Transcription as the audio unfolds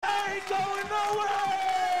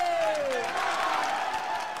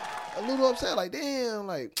a little upset. Like, damn,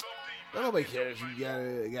 like, don't nobody care if you got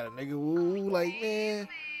a nigga. Woo, like, man,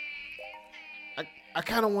 I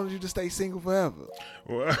kind of wanted you to stay single forever.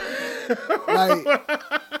 What? Like,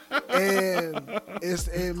 and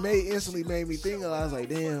instantly made me think. I was like,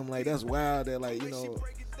 damn, like that's wild. That like, you know,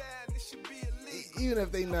 even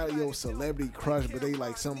if they not your celebrity crush, but they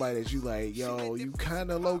like somebody that you like, yo, you kind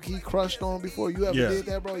of low key crushed on before. You ever did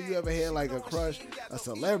that, bro? You ever had like a crush, a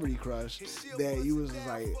celebrity crush that you was just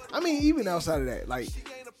like, I mean, even outside of that, like.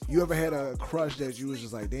 You ever had a crush that you was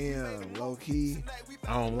just like, damn, low key?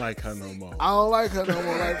 I don't like her no more. I don't like her no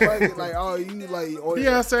more. Like, fuck it. Like, oh, you like, or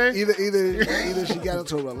Beyonce. Either she got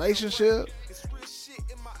into a relationship,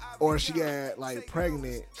 or she got like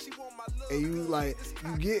pregnant, and you like,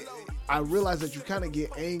 you get. I realize that you kind of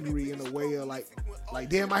get angry in a way of like,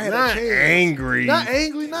 damn, I had not a chance. Angry, not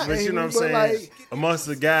angry, but you know what I'm saying? Like, amongst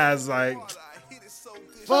the guys, like.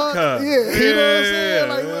 Fuck her. Yeah, you know what I'm saying?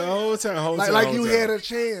 Like, the whole time, like you had a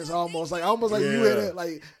chance almost like you had a,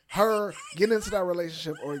 like her getting into that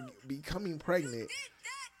relationship or becoming pregnant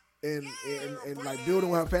and like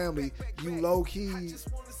building with her family. You low key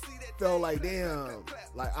felt like, damn,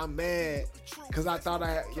 like I'm mad because I thought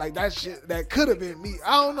I like that shit that could have been me.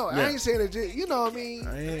 I don't know. I ain't saying it. You know what I mean?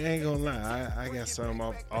 I ain't gonna lie. I got something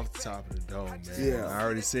off the top of the dome, man. Yeah. I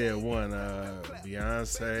already said one.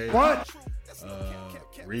 Beyonce. What?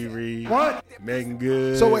 Riri. What? Megan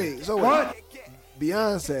Good. So wait. What?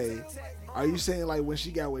 Beyonce, are you saying like when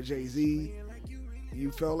she got with Jay-Z,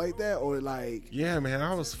 you felt like that or like? Yeah, man,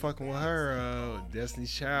 I was fucking with her,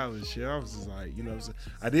 Destiny's Child and shit. I was just like, you know,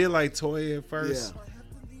 I did like Toya at first. Yeah.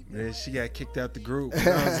 Then she got kicked out the group. And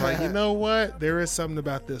I was like, you know what? There is something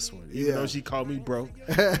about this one, even though she called me broke.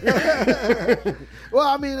 Well,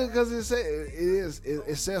 I mean, because it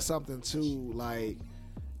says something too, like.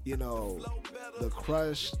 You know, the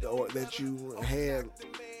crush or that you had.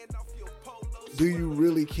 Do you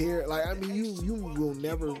really care? Like, I mean, you will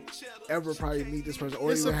never ever probably meet this person.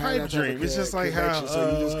 Or it's a pipe dream. It's just like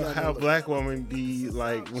how black women be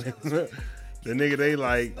like when the nigga they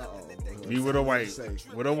like be with a white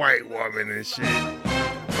woman and shit. You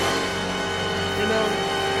know,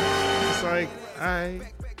 it's like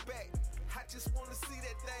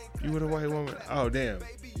you with a white woman. Oh damn.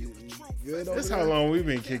 That's how long we've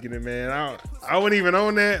been kicking it, man. I wasn't even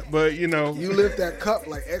on that, but you know, you lift that cup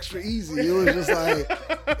like extra easy. It was just like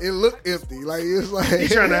it looked empty. Like it's like you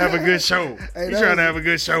trying to have a good show. Hey, you trying to have a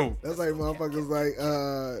good show. That's like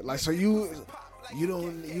motherfuckers like so you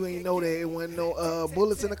ain't know that it wasn't no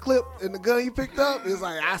bullets in the clip in the gun you picked up. It's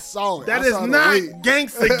like I saw it. That is not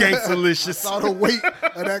gangsta-licious. I saw the weight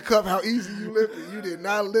of that cup. How easy you lifted. You did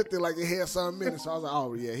not lift it like it had something in it. So I was like,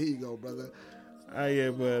 oh yeah, here you go, brother. Yeah,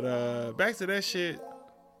 but back to that shit.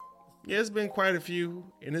 Yeah, it's been quite a few,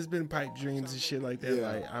 and it's been pipe dreams and shit like that. Yeah.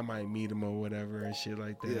 Like I might meet him or whatever and shit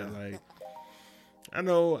like that. Yeah. Like I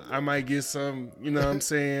know I might get some, you know what I'm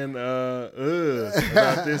saying,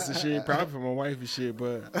 about this and shit, probably from my wife and shit.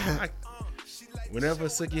 But whenever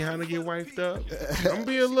Suki Hana get wifed up, I'm gonna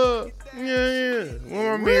be a little,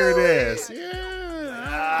 where my married ass,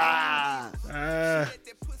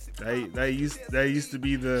 That used to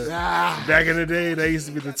be the back in the day. That used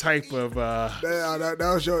to be the type of that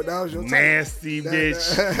was your nasty type.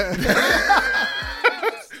 Bitch.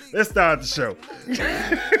 Let's start the show.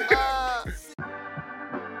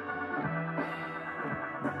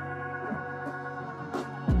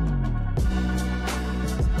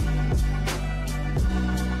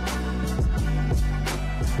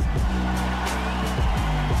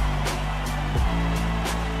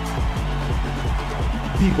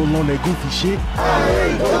 People on that goofy shit.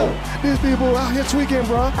 These people out here tweaking,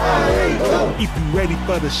 bro. If you ready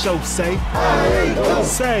for the show, say.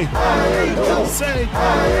 Say.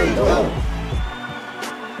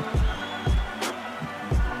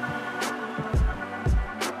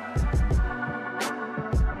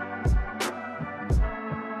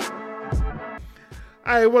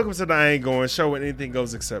 All right, welcome to the I Ain't Going Show where anything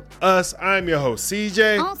goes except us. I'm your host,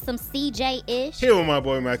 CJ. On some CJ-ish. Here with my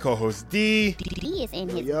boy, my co-host, D. D is in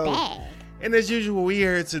his bag. And as usual, we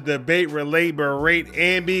here to debate, relate, berate,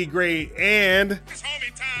 and be great. And it's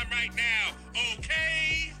homie time right now,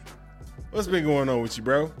 okay? What's been going on with you,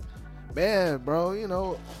 bro? Man, bro, you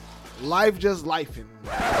know, life just lifing.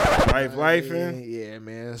 Life lifing? Yeah,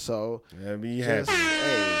 man. So, yeah, be happy.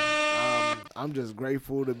 Hey, I'm just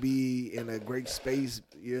grateful to be in a great space,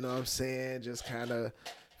 you know what I'm saying? Just kind of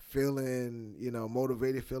feeling, you know,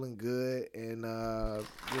 motivated, feeling good, and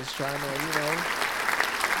just trying to, you know,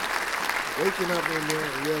 waking up and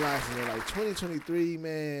then realizing that, like, 2023,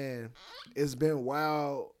 man, it's been a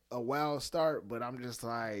wild start, but I'm just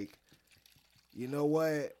like, you know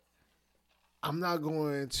what? I'm not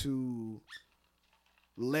going to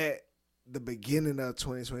let the beginning of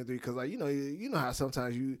 2023, because like you know how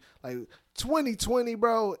sometimes you like 2020,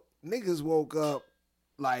 bro. Niggas woke up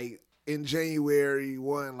like in January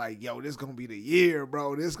 1, like yo, this gonna be the year,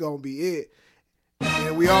 bro. This gonna be it,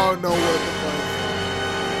 and we all know what the fuck.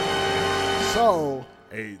 So,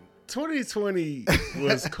 hey, 2020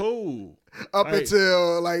 was cool up like,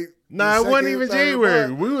 until like nah, it wasn't even January.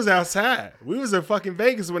 month. We was outside. We was in fucking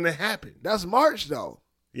Vegas when it happened. That's March though.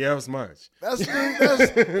 Yeah, it was March. That's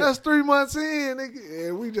 3 months in, nigga.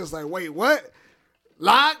 And we just like, wait, what?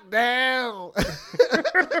 Lockdown.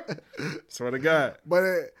 Swear to God. But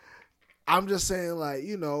I'm just saying, like,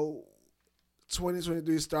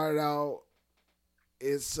 2023 started out.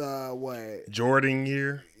 It's what? Jordan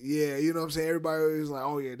year. Yeah, you know what I'm saying? Everybody was like,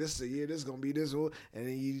 oh yeah, this is a year, this is gonna be this one. And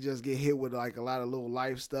then you just get hit with like a lot of little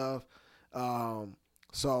life stuff.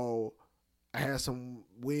 So I had some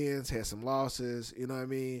wins, had some losses, you know what I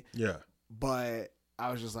mean? Yeah. But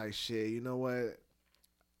I was just like, shit, you know what?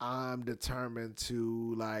 I'm determined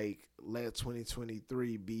to like let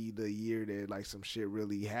 2023 be the year that like some shit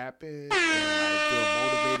really happened and like feel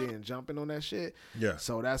motivated and jumping on that shit. Yeah.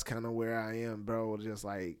 So that's kind of where I am, bro. Just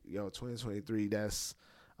like, 2023, I'm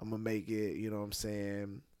gonna make it, you know what I'm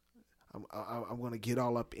saying? I'm gonna get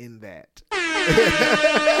all up in that.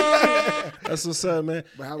 That's what's up, man.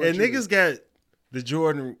 And niggas got the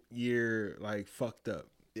Jordan year like fucked up.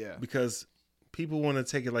 Yeah. Because people want to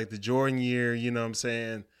take it like the Jordan year, you know what I'm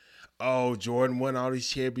saying? Oh, Jordan won all these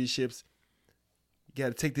championships. You got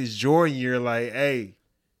to take this Jordan year like, hey,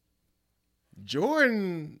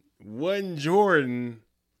 Jordan wasn't Jordan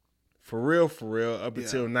for real, up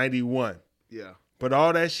until 91. Yeah. But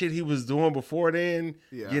all that shit he was doing before then,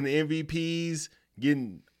 getting MVPs,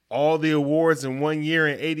 getting all the awards in 1 year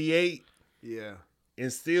in 88. Yeah.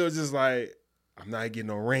 And still just like, I'm not getting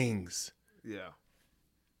no rings. Yeah.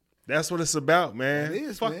 That's what it's about, man. It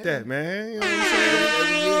is, Fuck man. that, man. You know what I'm saying?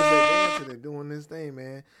 Every year is advancing and doing this thing,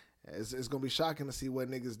 man. It's gonna be shocking to see what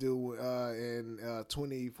niggas do in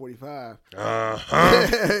 2045.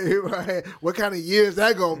 Right? What kind of year is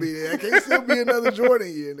that gonna be? It can't still be another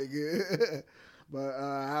Jordan year, nigga. But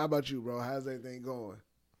how about you, bro? How's everything going?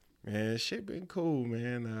 Man, shit been cool,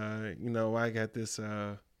 man. I got this.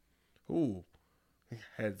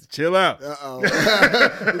 Had to chill out. Where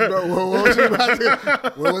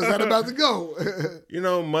was that about to go?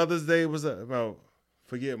 Mother's Day was about.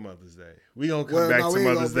 Forget Mother's Day. We gonna come back to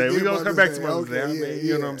Mother's Day. We gonna come back to Mother's Day. Okay,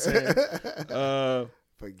 you know what I'm saying?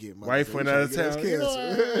 Forget Mother's wife Day. went out of town.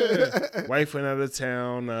 Wife went out of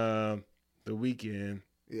town the weekend.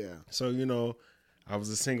 Yeah. So I was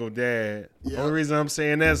a single dad. Yeah. The only reason I'm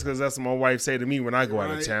saying that is because that's what my wife say to me when I go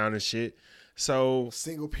out of town and shit. So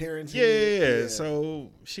single parenting. Yeah.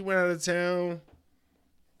 So she went out of town.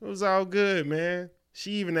 It was all good, man.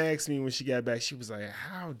 She even asked me when she got back. She was like,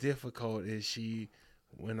 "How difficult is she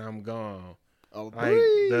when I'm gone?" Oh, like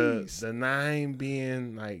the 9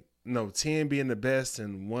 being 10 being the best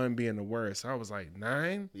and 1 being the worst. I was like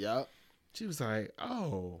 9. Yep. She was like,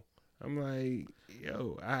 "Oh." I'm like,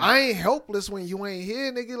 yo, I ain't helpless when you ain't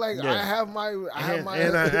here, nigga. Like I have my,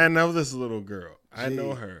 and I know this little girl. I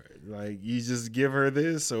know her. Like you just give her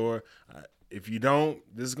this, or if you don't,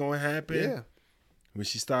 this is gonna happen. Yeah. When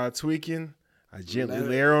she started tweaking, I gently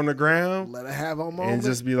lay her on the ground, let her have her moment, and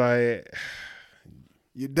just be like,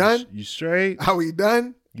 "You done? You straight? Are we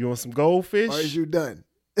done? You want some goldfish? Or is you done?"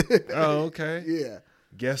 Oh, okay. Yeah.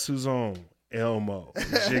 Guess who's on? Elmo.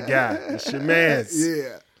 It's your guy. It's your man's.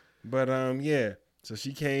 Yeah. But yeah. So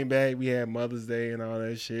she came back. We had Mother's Day and all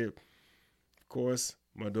that shit. Of course,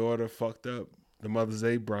 my daughter fucked up the Mother's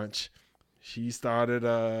Day brunch. She started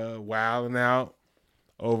wilding out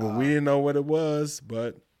over. We didn't know what it was,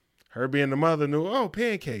 but her being the mother knew. Oh,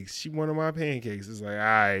 pancakes. She wanted my pancakes. It's like, all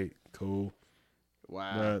right, cool.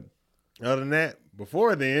 Wow. But other than that,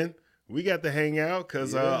 before then, we got to hang out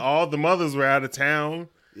because all the mothers were out of town.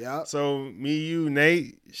 Yeah. So me, you,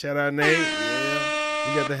 Nate. Shout out Nate. Yeah.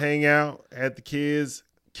 We got to hang out, had the kids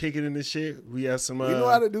kicking in the shit. We had some. We know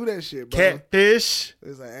how to do that shit, bro. Catfish.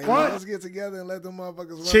 It's like, hey, let's get together and let them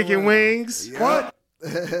motherfuckers run chicken around. wings. Yeah.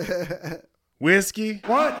 What? Whiskey.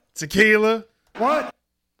 What? Tequila. What?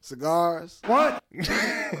 Cigars. What? You know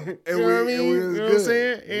what I mean? You know what I'm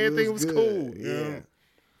saying? Everything was cool. Yeah.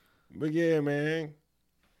 But yeah, man.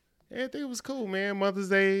 Everything was cool, man. Mother's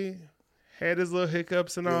Day had his little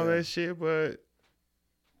hiccups and all that shit, but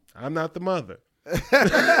I'm not the mother.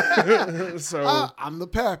 So I'm the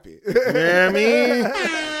pappy. You know what I mean?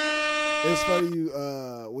 It's funny you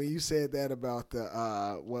when you said that about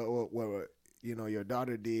the what your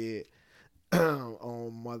daughter did.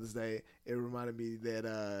 on Mother's Day, it reminded me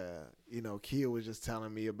that Kia was just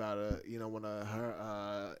telling me about one of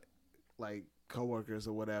her like coworkers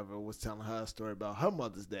or whatever was telling her a story about her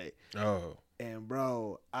Mother's Day. Oh. And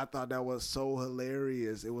bro, I thought that was so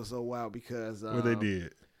hilarious. It was so wild because what they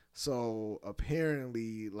did. So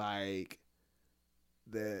apparently, like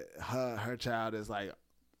her child is like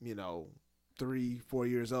 3-4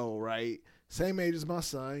 years old, right? Same age as my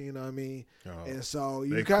son, you know what I mean? Oh. And so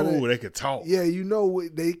they cool, they could talk. Yeah,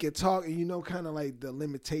 they could talk, and kind of like the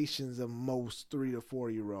limitations of most 3 to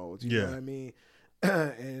 4 year olds. You know what I mean?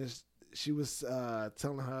 And she was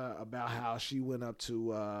telling her about how she went up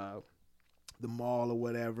to the mall or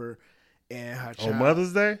whatever, and her child, on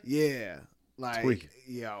Mother's Day. Yeah, like tweaking.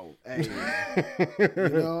 Yo, hey,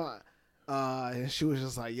 and she was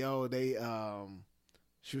just like, yo, they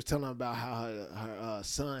she was telling about how her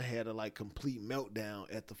son had a like complete meltdown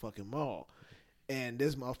at the fucking mall. And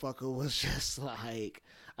this motherfucker was just like,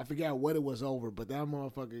 I forgot what it was over, but that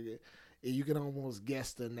motherfucker, you can almost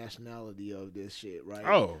guess the nationality of this shit, right?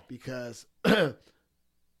 Oh. Because the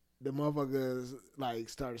motherfuckers like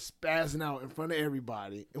started spazzing out in front of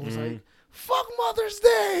everybody. It was like, fuck Mother's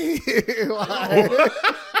Day.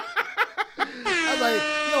 I was like,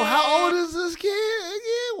 yo, how old is this kid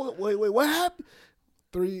again? Wait, what happened?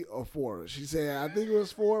 3 or 4. She said, I think it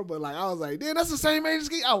was 4, but like I was like, damn, that's the same age as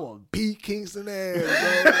Kingston. I will beat Kingston ass,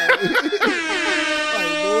 bro.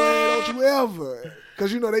 Like, boy, don't you ever.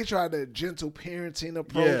 Because they tried the gentle parenting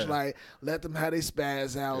approach, like let them have their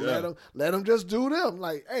spaz out, let them just do them.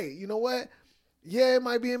 Like, hey, you know what? Yeah, it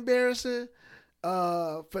might be embarrassing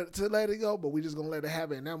to let it go, but we just gonna let it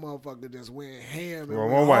happen. And that motherfucker just went ham. Well,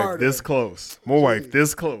 my wife this close. My wife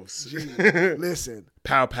this close. Listen,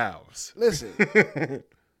 pow pows. Listen,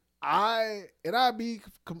 I'm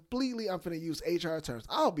finna use HR terms.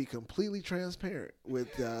 I'll be completely transparent with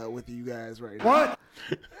you guys right now. What?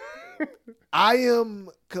 I am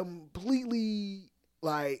completely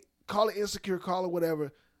like, call it insecure, call it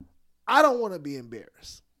whatever. I don't want to be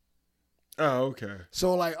embarrassed. Oh, okay.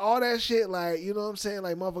 So like all that shit, like, you know what I'm saying?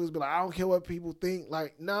 Like motherfuckers be like, I don't care what people think.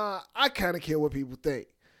 Like, nah, I kind of care what people think.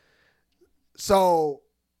 So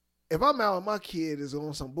if I'm out with my kid is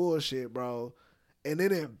on some bullshit, bro, and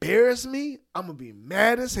it embarrass me, I'm gonna be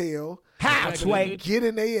mad as hell. Get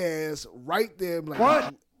in their ass right there, like,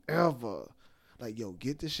 what? Ever. Like, yo,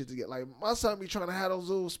 get this shit together. Like, my son be trying to have those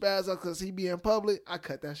little spaz up because he be in public. I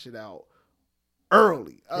cut that shit out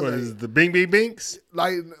early. What is it, the Bing Bing Binks?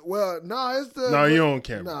 Like, well, it's the... No, you on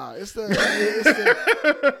camera. Nah, it's the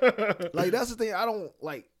like, that's the thing. I don't,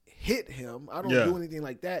 like, hit him. I don't do anything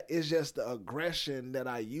like that. It's just the aggression that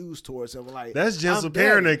I use towards him. Like, that's gentle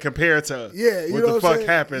parenting compared to you what know the fuck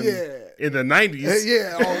happened in the 90s.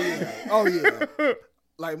 Oh, yeah.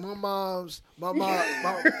 Like my mom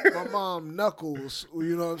knuckles,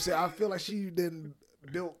 you know what I'm saying? I feel like she done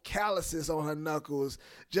built calluses on her knuckles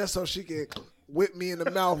just so she can whip me in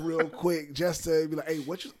the mouth real quick, just to be like, hey,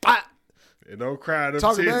 what you and don't cry them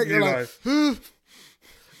talking back, you're like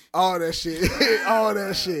all that shit. All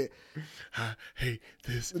that shit. I hate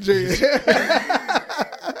this.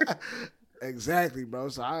 Exactly, bro.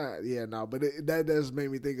 So but that does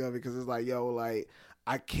make me think of it because it's like, yo, like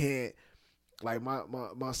I can't. Like my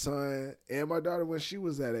son and my daughter when she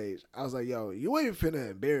was that age, I was like, yo, you ain't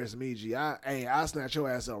finna embarrass me, G. I'll snatch your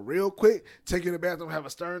ass up real quick, take you in the bathroom, have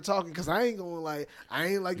a stern talking, because I ain't like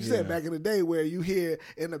you said back in the day where you hear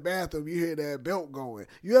in the bathroom, you hear that belt going.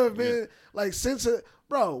 You ever been like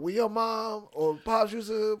bro, when your mom or pops used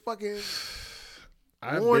to fucking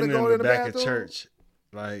I've been in the back of church,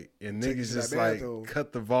 like, and niggas just like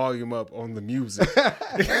cut the volume up on the music.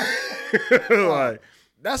 Like,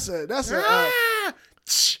 That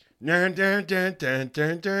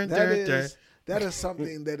is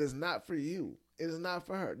something that is not for you. It is not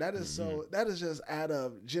for her. That is that is just out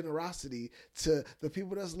of generosity to the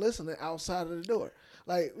people that's listening outside of the door.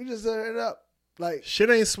 Like, we just set it up. Like,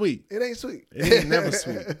 shit ain't sweet. It ain't sweet. It ain't never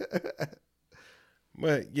sweet.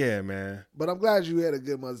 But yeah, man. But I'm glad you had a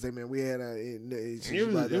good Mother's Day, man. We had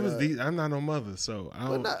I'm not no mother, so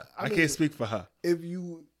I can't speak for her. If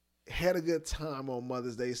you had a good time on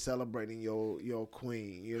Mother's Day celebrating your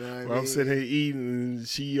queen, you know what I mean? I'm sitting here eating and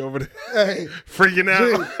she over there freaking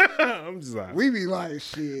out. I'm just like, we be like,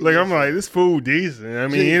 shit. Like, I'm like, this food decent. I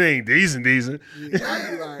mean, it ain't decent. Yeah,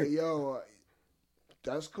 I be like, yo,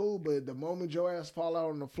 that's cool, but the moment your ass fall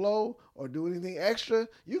out on the floor or do anything extra,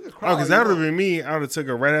 you can cry. Oh, because that would have been me. I would have took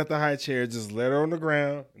her right out the high chair, just let her on the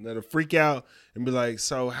ground, and let her freak out, and be like,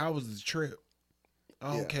 so how was the trip?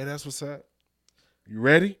 Oh, okay, that's what's up. You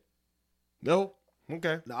ready? No?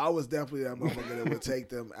 Okay. No, I was definitely that motherfucker that would take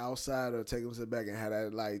them outside or take them to the back and have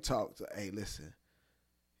that like talk to, hey, listen,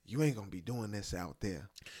 you ain't gonna be doing this out there.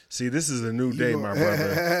 See, this is a new day, my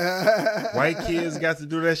brother. White kids got to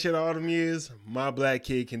do that shit all them years. My black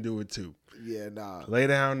kid can do it too. Yeah, nah. Lay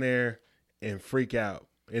down there and freak out.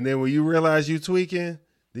 And then when you realize you tweaking,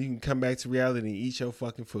 then you can come back to reality and eat your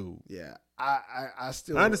fucking food. Yeah. I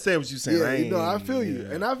still. I understand what you're saying. Yeah, I feel you.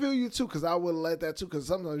 And I feel you too, because I would let that too, because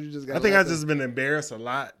sometimes you just got I think I've just been embarrassed a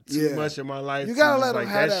lot too much in my life. You gotta let them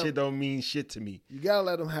have that shit don't mean shit to me. You gotta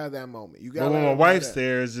let them have that moment. You gotta. But when my wife's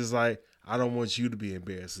there, it's just like, I don't want you to be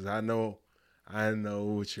embarrassed. 'Cause I know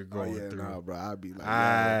what you're going through. Nah, bro, I'd be like,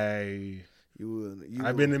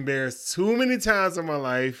 I've been embarrassed too many times in my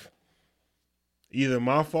life, either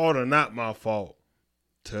my fault or not my fault,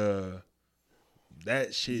 to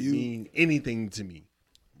that shit mean anything to me.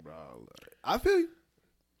 Bro, I feel you.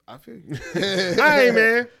 All right,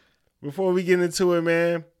 man. Before we get into it,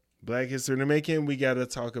 man, Black History in the Making, we got to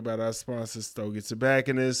talk about our sponsor, Stogie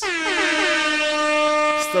Tobacconist.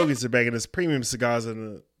 Stogie Tobacconist, premium cigars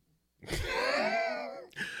in the...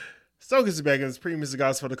 Stogie Tobacconist, premium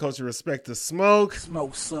cigars for the culture, respect to smoke.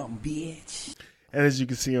 Smoke something, bitch. And as you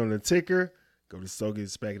can see on the ticker, go to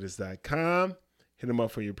StogieTobacconist.com. Hit them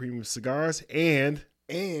up for your premium cigars and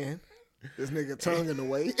this nigga tongue in the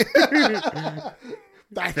way.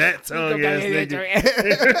 That tongue ass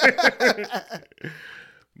nigga.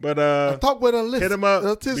 But talk with a list. hit them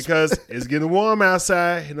up because it's getting warm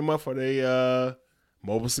outside. Hit them up for the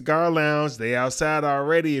mobile cigar lounge. They outside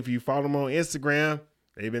already. If you follow them on Instagram,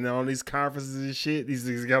 they've been on these conferences and shit. These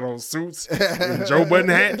niggas got on suits and Joe Button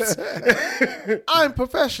hats. I'm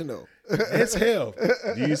professional. It's hell.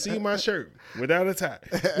 Do you see my shirt without a tie?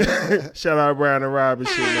 Shout out Brian and Rob and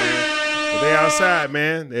shit, man. But they outside,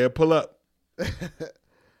 man. They'll pull up.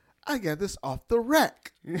 I got this off the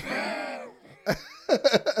rack.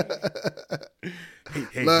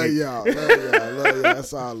 Love y'all.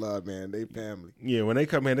 That's all love, man. They family. Yeah, when they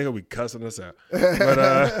come in, they're going to be cussing us out.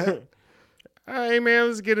 But, all right, man,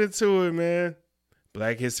 let's get into it, man.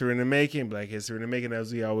 Black History in the Making. Black History in the Making,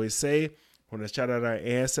 as we always say. Want to shout out our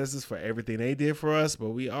ancestors for everything they did for us, but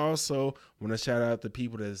we also want to shout out the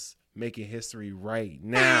people that's making history right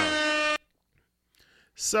now.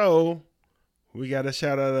 So, we got to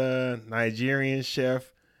shout out a Nigerian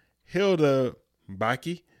chef, Hilda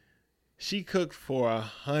Baki. She cooked for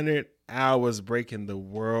 100 hours, breaking the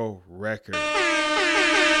world record. She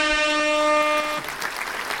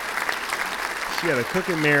had a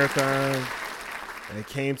cooking marathon, and it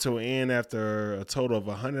came to an end after a total of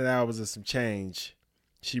 100 hours and some change.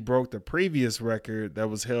 She broke the previous record that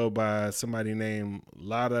was held by somebody named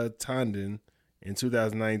Lada Tandon in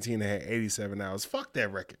 2019 that had 87 hours. Fuck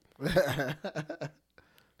that record.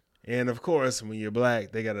 And of course, when you're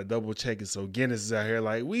black, they got to double check it. So Guinness is out here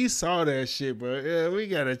like, we saw that shit, but yeah, we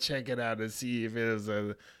got to check it out and see if it was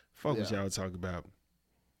a... Fuck what y'all talk about.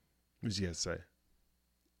 What you got to say?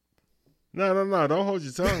 No. Don't hold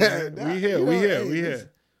your tongue, man. We here.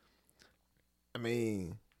 I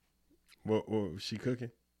mean... What was she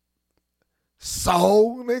cooking?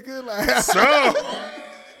 So, nigga? Like, So?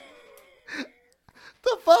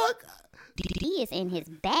 The fuck? He is in his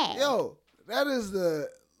bag. Yo, that is the...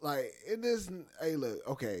 Like, it is... Hey, look,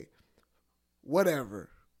 okay. Whatever.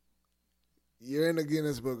 You're in the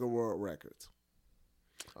Guinness Book of World Records.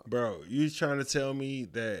 Bro, you trying to tell me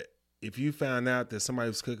that if you found out that somebody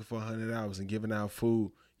was cooking for 100 hours and giving out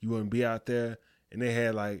food, you wouldn't be out there and they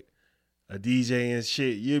had like a DJ and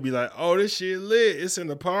shit, you'd be like, oh, this shit lit. It's in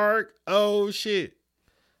the park. Oh, shit.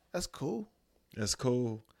 That's cool. That's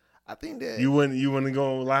cool. I think that... You wouldn't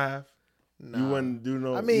go live? Nah. You wouldn't do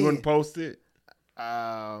no... I mean, you wouldn't post it?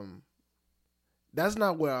 That's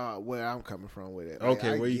not where I'm coming from with it.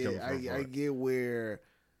 Okay, where you coming from? I get where,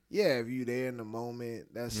 yeah, if you there in the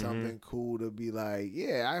moment, that's something cool to be like,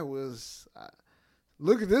 yeah,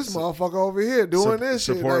 look at this motherfucker over here doing this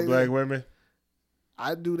shit. Support like, black women.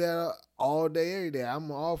 I do that all day, every day.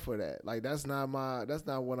 I'm all for that. Like that's not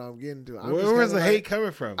what I'm getting to. Where's the hate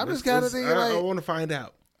coming from? I'm just kind of thinking like, I want to find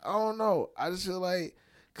out. I don't know. I just feel like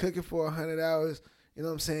cooking for 100 hours. You know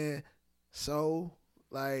what I'm saying? So.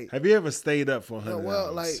 Like, have you ever stayed up for 100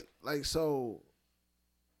 well, hours? like so.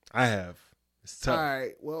 I have. It's tough. All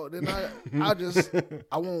right. Well, then I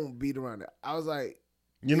won't beat around it. I was like,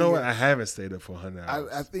 you know what? I haven't stayed up for 100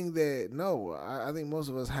 hours. I think that I think most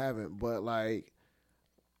of us haven't, but like,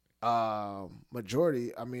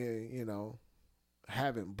 majority. I mean,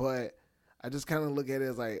 haven't. But I just kind of look at it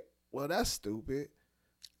as like, well, that's stupid,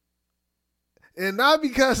 and not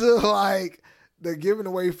because of like. They're giving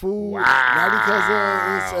away food, not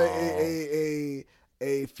because it's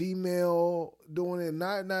a female doing it.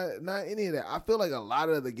 Not any of that. I feel like a lot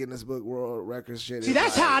of the Guinness Book World Records shit. See,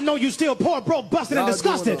 that's how I know you still poor, broke, busted, and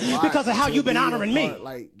disgusted because of how you've been honoring me.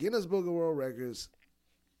 Like Guinness Book of World Records,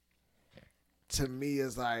 to me,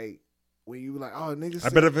 is like when you like, oh, niggas. I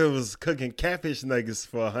bet if it was cooking catfish nuggets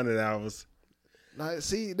for 100 hours. Now,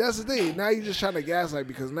 see, that's the thing. Now you're just trying to gaslight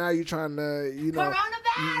because now you're trying to, you know,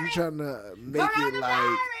 you're trying to make it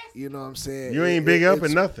like, you know what I'm saying? You ain't big up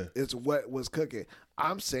and nothing. It's what was cooking.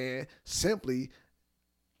 I'm saying simply,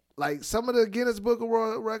 like some of the Guinness Book of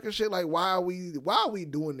World Records shit, like why are we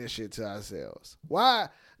doing this shit to ourselves? Why?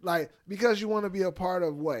 Like because you want to be a part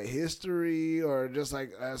of what history or just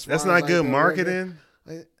like as far that's as, not like, good marketing.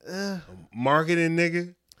 Like, marketing,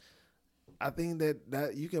 nigga. I think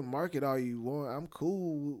that you can market all you want. I'm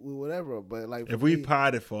cool with whatever, but like if we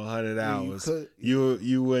potted for 100 hours,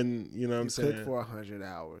 you wouldn't. You know what I'm saying? Cook for 100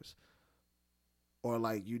 hours, or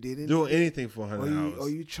like you didn't do anything for 100 hours, or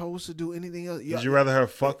you chose to do anything else. Would you rather her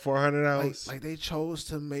fuck for 100 hours? Like they chose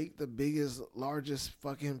to make the biggest, largest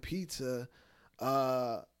fucking pizza,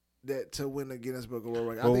 that to win the Guinness Book of World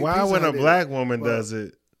Records. But why when a black woman does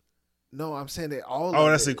it? No, I'm saying that all. Oh,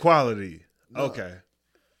 that's equality. No. Okay.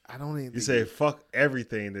 I don't even. You say fuck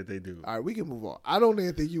everything that they do. All right, we can move on. I don't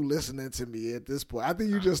even think you listening to me at this point. I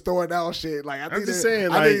think you just throwing out shit. Like I'm just saying,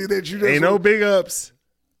 like I think that you just ain't no big ups.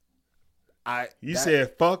 You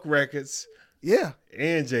said fuck records. Yeah.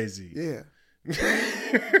 And Jay-Z. Yeah.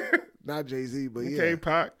 Not Jay-Z, but yeah. Okay,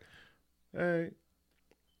 Pac. All right.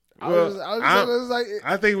 Well,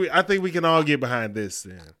 I think we can all get behind this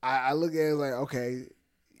then. I look at it like, okay,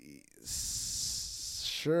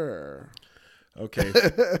 sure. Okay.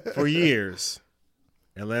 For years,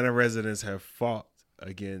 Atlanta residents have fought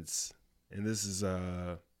against, and this is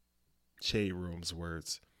Shade Room's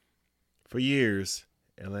words. For years,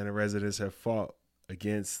 Atlanta residents have fought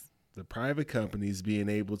against the private companies being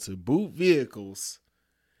able to boot vehicles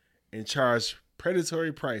and charge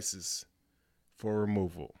predatory prices for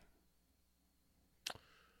removal.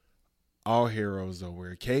 All heroes don't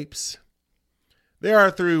wear capes. There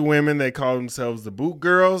are 3 women that call themselves the Boot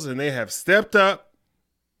Girls, and they have stepped up,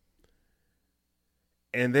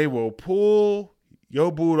 and they will pull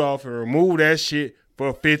your boot off and remove that shit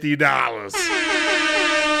for $50.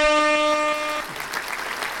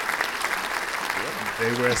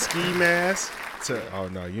 They wear ski masks. Oh,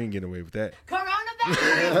 no, you ain't getting away with that.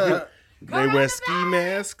 Coronavirus. They wear ski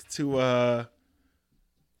masks to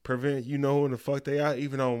prevent you know who the fuck they are.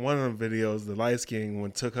 Even on one of them videos, the light skin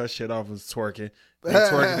one took her shit off and was twerking. They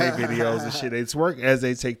twerk their videos and shit. They twerk as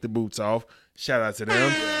they take the boots off. Shout out to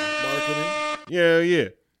them. Marketing. Yeah.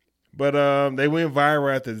 But they went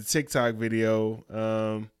viral after the TikTok video.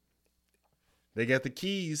 They got the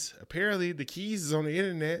keys. Apparently, the keys is on the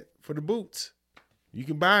internet for the boots. You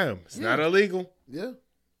can buy them. It's not illegal. Yeah.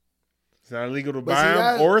 It's not illegal to buy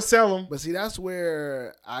them or sell them. But see, that's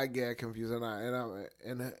where I get confused. And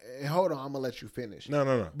hold on, I'm gonna let you finish.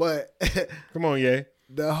 No. But come on, Ye.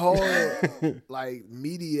 The whole like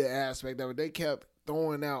media aspect of it, they kept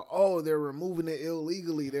throwing out, oh, they're removing it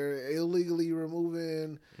illegally. They're illegally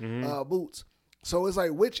removing boots. So it's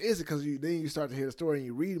like, which is it? Because then you start to hear the story and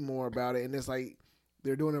you read more about it, and it's like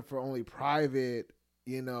they're doing it for only private,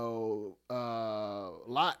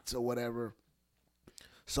 lots or whatever.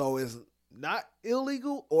 So it's not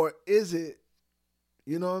illegal, or is it?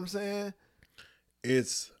 You know what I'm saying?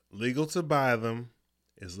 It's legal to buy them.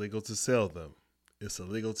 It's legal to sell them. It's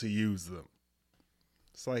illegal to use them.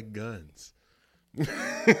 It's like guns.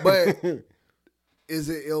 But is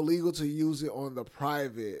it illegal to use it on the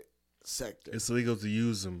private sector? It's illegal to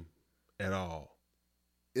use them at all.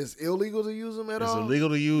 It's illegal to use them at all? It's illegal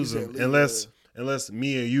to use them unless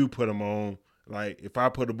me and you put them on. Like, if I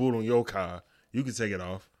put a boot on your car, you can take it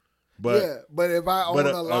off. But if I own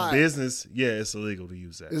a lot, business, it's illegal to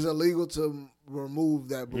use that. It's illegal to remove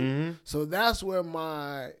that boot. Mm-hmm. So that's where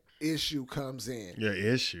my issue comes in. Your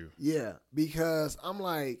issue. Yeah, because I'm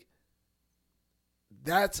like,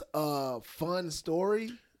 that's a fun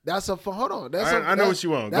story. That's a fun. Hold on. I know what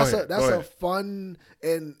you want. That's a fun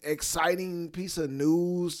and exciting piece of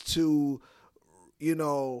news to,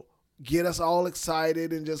 get us all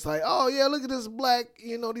excited and just like, oh yeah, look at this black,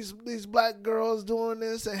 these black girls doing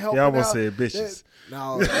this and helping out. You almost said bitches.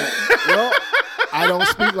 No, well, I don't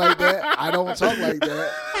speak like that. I don't talk like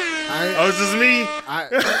that. It's just me.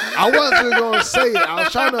 I wasn't gonna say it. I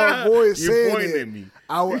was trying to avoid saying it. You pointed at me.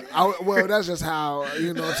 Well, that's just how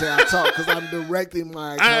I talk because I'm directing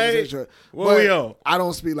my conversation. What we on? I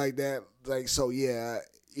don't speak like that. Like so, yeah.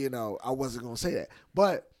 I wasn't gonna say that,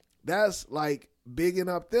 but that's like bigging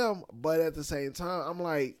up them. But at the same time, I'm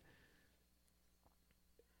like,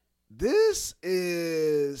 This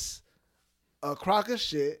is a crock of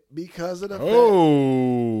shit because of the fact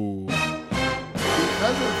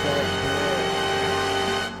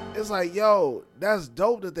that it's like, yo, that's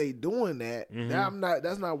dope that they doing that. Mm-hmm.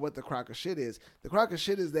 That's not what the crock of shit is. The crock of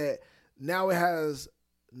shit is that now it has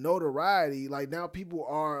notoriety. Like now people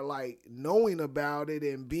are like knowing about it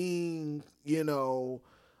and being, it's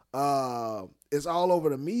all over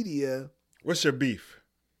the media. What's your beef?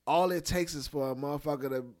 All it takes is for a motherfucker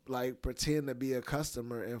to like pretend to be a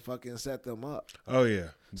customer and fucking set them up. Oh yeah.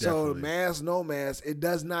 So mask, no mask, it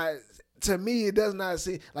does not. To me, it does not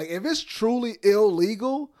seem like if it's truly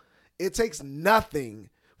illegal, it takes nothing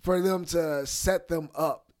for them to set them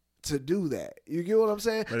up to do that. You get what I'm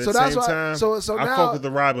saying? But at so the that's same why. time, So I now, fuck with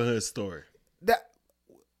the Robin Hood story. But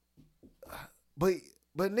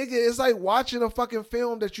nigga, it's like watching a fucking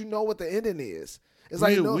film that you know what the ending is. It's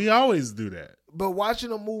like we always do that. But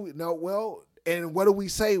watching a movie, and what do we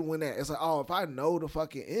say when that? It's like, oh, if I know the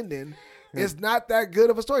fucking ending, it's not that good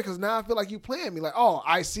of a story because now I feel like you playing me. Like, oh,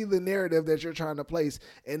 I see the narrative that you're trying to place,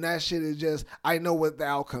 and that shit is just, I know what the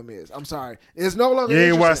outcome is. I'm sorry. It's no longer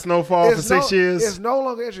You ain't watched Snowfall for 6 years? It's no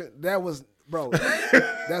longer interesting. That was, bro,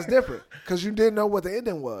 that's different because you didn't know what the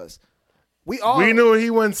ending was. We knew he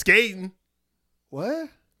wasn't skating. What?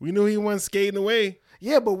 We knew he wasn't skating away.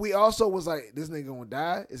 Yeah, but we also was like, this nigga gonna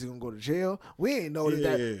die? Is he gonna go to jail? We ain't know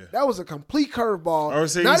that was a complete curveball.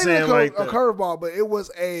 Not even a curveball, but it was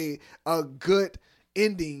a good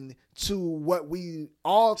ending to what we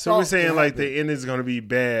all thought. So we're saying like the ending is gonna be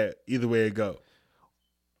bad either way it go.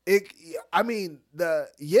 Okay. I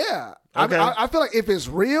feel like if it's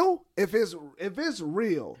real,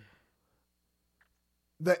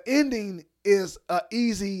 the ending is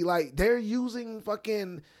easy. Like they're using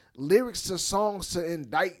fucking lyrics to songs to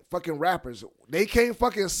indict fucking rappers. They can't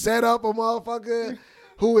fucking set up a motherfucker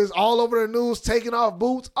who is all over the news taking off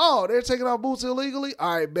boots. Oh, they're taking off boots illegally?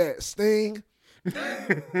 All right, bet. Sting.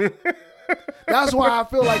 That's why I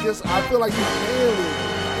feel like you nailed it.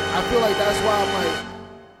 I feel like that's why I'm like,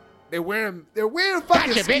 they're wearing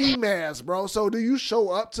fucking ski masks, bro. So do you show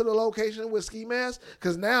up to the location with ski masks?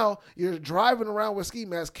 Because now you're driving around with ski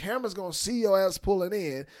masks. Camera's going to see your ass pulling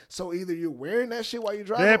in. So either you're wearing that shit while you're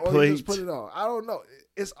driving or you just put it on. I don't know.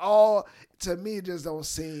 It's all, to me, it just don't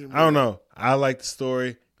seem. I don't know. I like the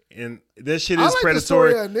story. And that shit is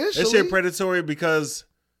predatory. That shit predatory because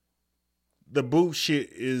the boot shit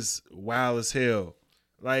is wild as hell.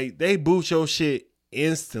 Like, they boot your shit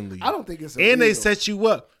instantly. I don't think it's illegal. And they set you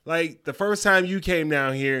up. Like, the first time you came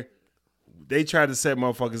down here, they tried to set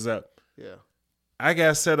motherfuckers up. Yeah. I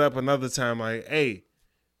got set up another time, like, hey,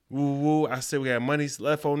 woo. I said we got money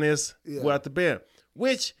left on this. Yeah. We're out the band.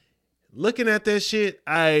 Which, looking at that shit,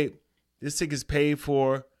 this ticket's paid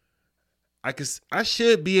for. I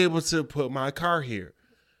should be able to put my car here.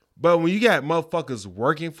 But when you got motherfuckers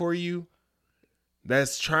working for you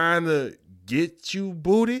that's trying to get you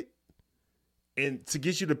booted and to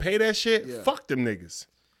get you to pay that shit, fuck them niggas.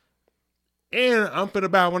 And I'm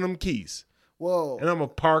finna buy one of them keys. Whoa. And I'm gonna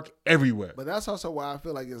park everywhere. But that's also why I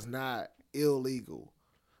feel like it's not illegal.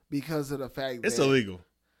 Because of the fact it's illegal.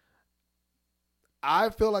 I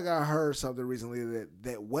feel like I heard something recently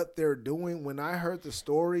that what they're doing, when I heard the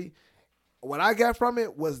story, what I got from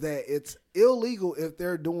it was that it's illegal if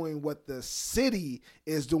they're doing what the city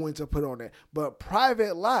is doing to put on it. But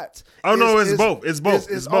private lots. It's both. It's both.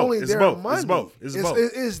 It's both. only it's their both. money. It's both. It's both.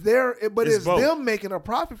 It's them making a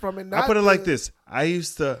profit from it. Not I put it like this. I'm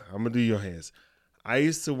going to do your hands. I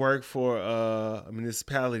used to work for a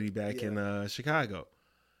municipality back in Chicago.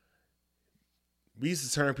 We used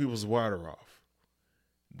to turn people's water off.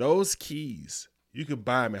 Those keys, you could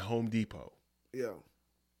buy them at Home Depot. Yeah.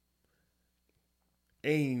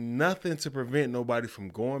 Ain't nothing to prevent nobody from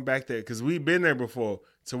going back there because we've been there before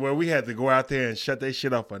to where we had to go out there and shut their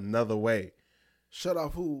shit off another way. Shut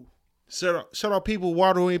off who? Shut off people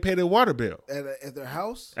water who ain't pay their water bill. At their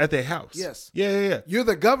house? At their house. Yes. Yeah. You're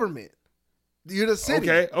the government. You're the city.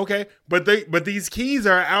 Okay. But these keys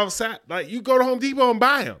are outside. Like, you go to Home Depot and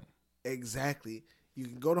buy them. Exactly. You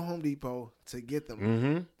can go to Home Depot to get them.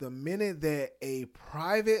 Mm-hmm. The minute that a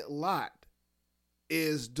private lot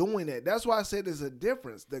is doing that, that's why I said there's a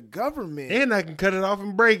difference. The government, and I can cut it off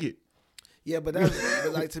and break it. Yeah, but that's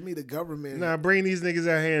but like to me, the government. Nah, bring these niggas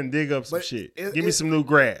out here and dig up some shit. Give me some new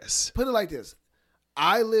grass. Put it like this: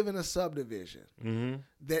 I live in a subdivision mm-hmm.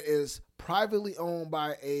 that is privately owned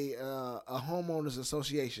by a homeowners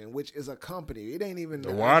association, which is a company. It ain't even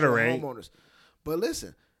the water ain't homeowners. But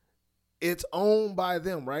listen, it's owned by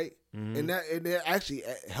them, right? Mm-hmm. And that actually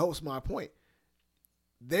helps my point.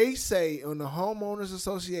 They say on the homeowners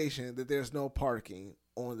association that there's no parking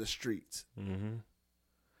on the streets. Mm-hmm.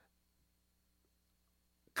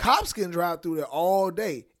 Cops can drive through there all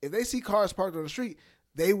day. If they see cars parked on the street,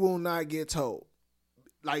 they will not get towed.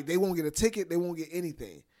 Like, they won't get a ticket. They won't get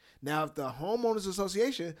anything. Now, if the homeowners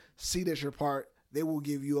association see that you're parked, they will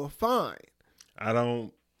give you a fine. I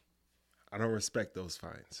don't respect those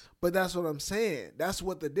fines. But that's what I'm saying. That's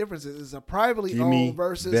what the difference is. It's a privately owned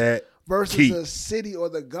versus a city or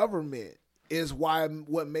the government is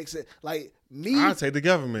what makes it like me. I'll take the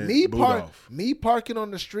government. Me parking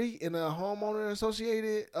on the street in a homeowner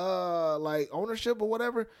associated like ownership or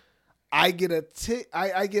whatever. I get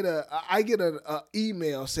I get a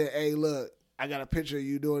email saying, "Hey, look, I got a picture of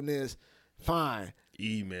you doing this." Fine.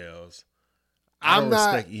 Emails. I don't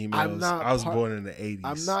respect emails. I was born in the 80s.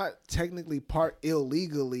 I'm not technically parked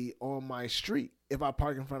illegally on my street if I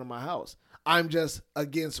park in front of my house. I'm just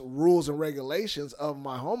against rules and regulations of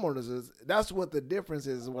my homeowners. That's what the difference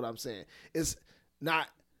is what I'm saying. It's not,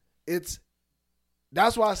 that's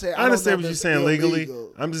why I say I understand what you're saying legally.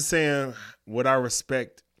 I'm just saying what I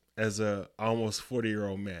respect as a almost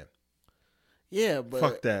 40-year-old man. Yeah, but.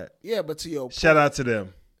 Fuck that. Yeah, but to your point. Shout out to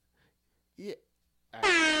them. Yeah.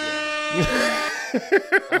 Yeah.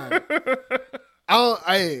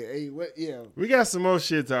 We got some more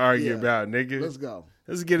shit to argue about, nigga. Let's go.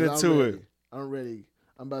 Let's get into it. I'm ready.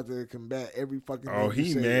 I'm about to combat every fucking thing. Oh,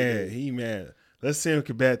 he mad. He mad. Let's see him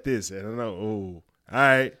combat this. I don't know. Oh, all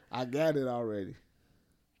right. I got it already.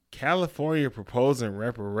 California proposing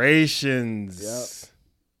reparations. Yep.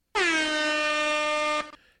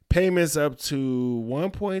 Payments up to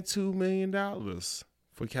 $1.2 million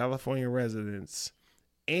for California residents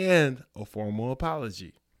and a formal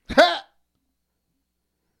apology.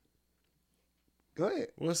 Go ahead.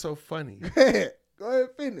 What's so funny? Go ahead. Go ahead and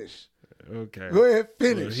finish. Okay. Go ahead and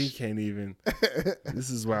finish. Well, he can't even.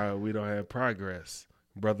 This is why we don't have progress.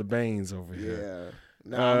 Brother Baines over here.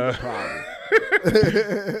 Yeah. I'm the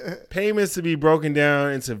problem. Payments to be broken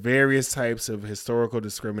down into various types of historical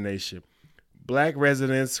discrimination. Black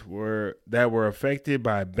residents that were affected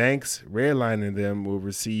by banks redlining them will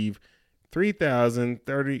receive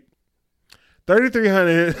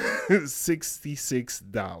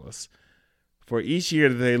 $3,366 for each year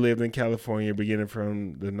that they lived in California, beginning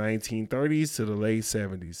from the 1930s to the late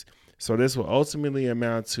 70s. So this will ultimately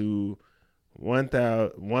amount to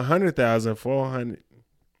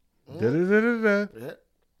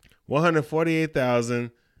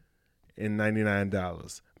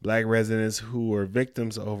 $148,099. Black residents who were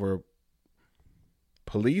victims over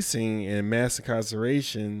policing and mass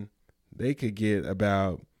incarceration, they could get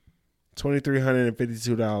about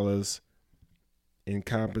 $2,352 in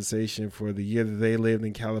compensation for the year that they lived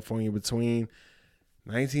in California between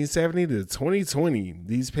 1970 to 2020.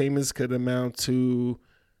 These payments could amount to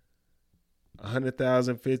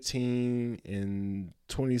 $100,000, $15,000, and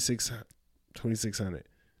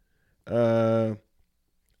 $2,600.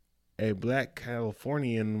 A Black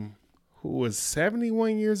Californian who was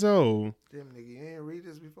 71 years old. Damn, nigga, you ain't read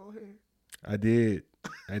this beforehand? I did.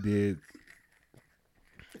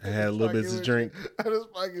 I had a little bit to drink. I just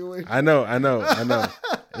fucking with you. I know. And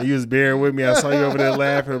you was bearing with me. I saw you over there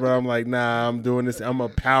laughing, but I'm like, nah, I'm doing this. I'm going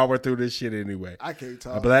to power through this shit anyway. I can't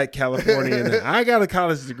talk. A Black Californian. I got a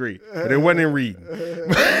college degree, but it wasn't in reading.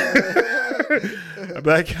 A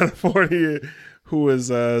Black Californian who was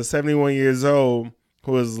 71 years old,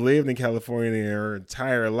 who has lived in California her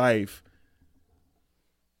entire life,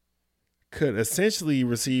 could essentially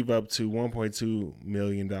receive up to $1.2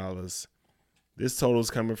 million. This total is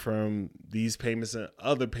coming from these payments and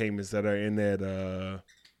other payments that are in that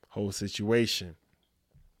whole situation.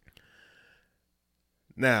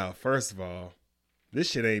 Now, first of all, this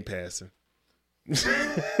shit ain't passing.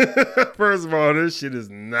 First of all, this shit is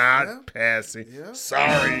not passing. Yeah.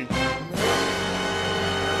 Sorry.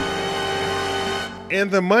 And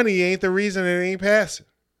the money ain't the reason it ain't passing.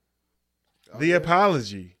 Okay. The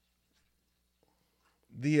apology.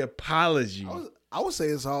 I would say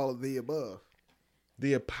it's all of the above.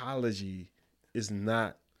 The apology is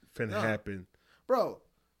not finna happen. Bro,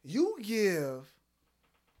 you give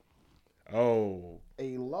a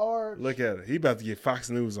large... Look at it. He about to get Fox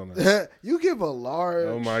News on us. You give a large...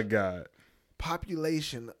 Oh, my God.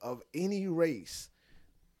 ...population of any race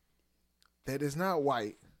that is not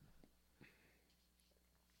white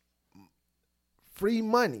free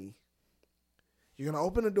money, you're going to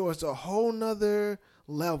open the doors to a whole nother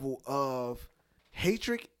level of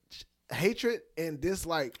hatred and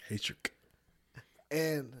dislike.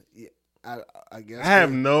 And yeah, I guess I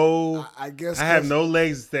have no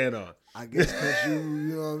legs to stand on. I guess because you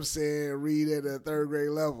know what I'm saying, read at a third grade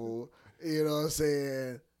level, you know what I'm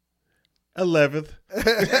saying, 11th.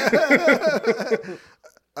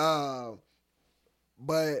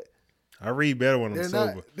 But I read better when I'm They're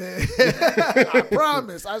sober. I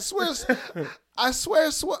promise. I swear. I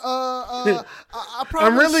promise.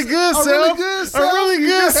 I'm really good, I'm self. really good, self. I'm really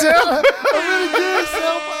good, self. I'm really good,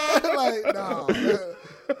 self.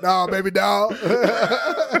 Like, no, baby dog.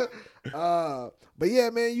 But yeah,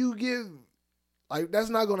 man, you give like that's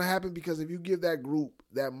not gonna happen because if you give that group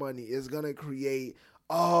that money, it's gonna create.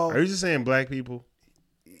 Are you just saying black people?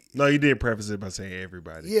 No, you did preface it by saying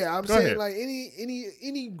everybody. Yeah, I'm Go saying ahead. like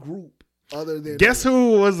any group other than. Guess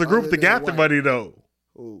who was the group other that than got the white. money though?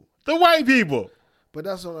 Who? The white people. But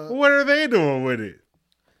that's on a. What are they doing with it?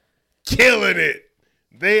 Killing it.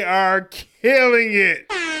 They are killing it.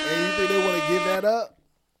 And you think they want to give that up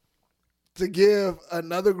to give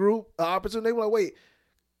another group an opportunity? They were like, wait,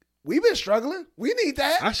 we've been struggling. We need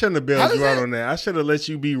that. I shouldn't have bailed you out on that. I should have let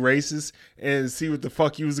you be racist and see what the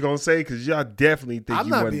fuck you was gonna say because y'all definitely think I'm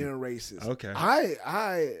you not wasn't. being racist. Okay.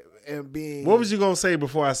 I am being. What was you gonna say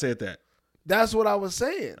before I said that? That's what I was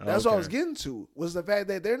saying. That's what I was Okay. getting to. Was the fact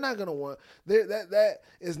that they're not gonna want that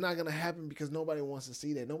is not gonna happen because nobody wants to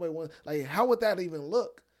see that. Nobody wants like how would that even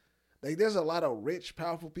look? Like there's a lot of rich,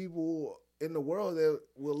 powerful people in the world that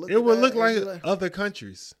will look. It at would that look and like be other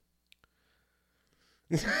countries.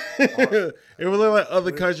 It would look like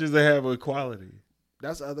other countries that have equality.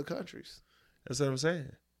 that's other countries. That's what I'm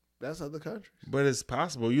saying. That's other countries. But it's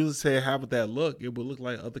possible. You say, how would that look? It would look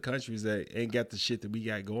like other countries that ain't got the shit that we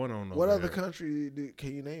got going on. What over other there. country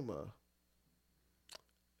can you name of?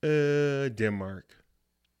 Denmark.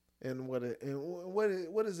 And what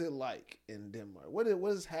is it like in Denmark? What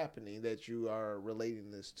is happening that you are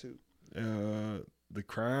relating this to? The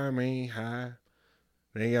crime ain't high.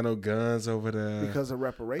 They ain't got no guns over there. Because of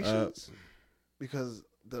reparations? Because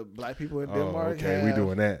the black people in Oh, Denmark okay, have... we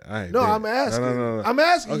doing that. I ain't No, bet. I'm asking. No. I'm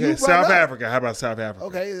asking. Okay, You brought South up. Africa. How about South Africa?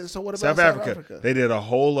 Okay, so what South about Africa? They did a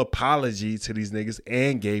whole apology to these niggas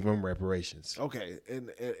and gave them reparations. Okay,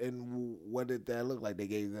 and what did that look like? They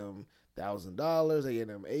gave them $1,000. They gave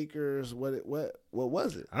them acres. What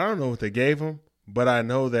was it? I don't know what they gave them, but I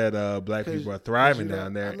know that black 'Cause- people are thriving 'cause,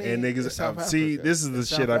 down there, I mean, and it's niggas. South See, Africa. this is the It's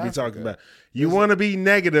shit South I be Africa. talking about. You It's- want to be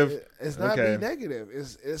negative? It's not okay. be negative.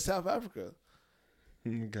 It's South Africa.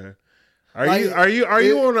 Okay. Are Like, you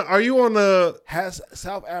on the Has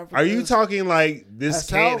South Africa? Are you talking like this Has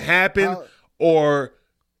can't South- happen how- or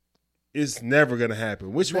it's never gonna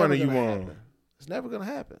happen? Which It's one are never you gonna on? happen. It's never gonna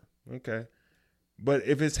happen. Okay. But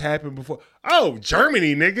if it's happened before,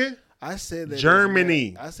 Germany, nigga. I said that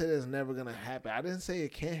Germany. I said it's never gonna happen. I didn't say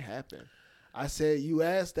it can't happen. I said you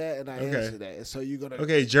asked that and I answered that. And so you're gonna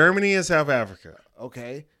Okay, Germany and South Africa.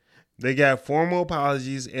 okay. They got formal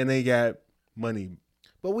apologies and they got money.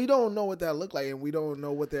 But we don't know what that looked like, and we don't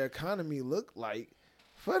know what their economy looked like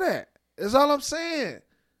for that. That's all I'm saying.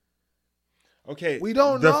 Okay, We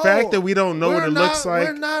don't the know. fact that we don't know what We're it looks like.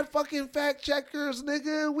 We're not fucking fact checkers,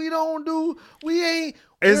 nigga. We ain't.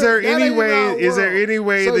 Is there that any ain't way? our Is there world. any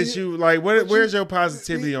way So that you like? but Where's you- your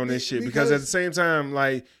positivity on this shit? Because because- at the same time,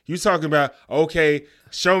 like you talking about, okay,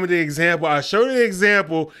 show me the example. I showed you the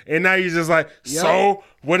example, and now you're just like, so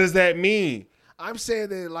what does that mean? I'm saying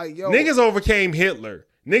that like yo, Niggas overcame Hitler.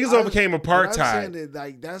 Niggas overcame but I'm saying apartheid. that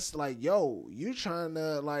like that's like yo, you trying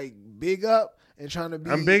to like big up and trying to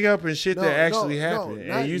be. I'm big up in shit No, that actually no, happened,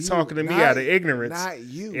 not and you you, talking to me not- out of ignorance, Not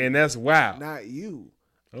you. and that's wow. Not you.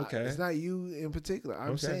 Okay. It's not you in particular.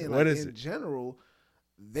 I'm Okay. saying What like is in it? general,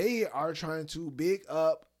 they are trying to big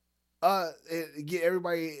up and get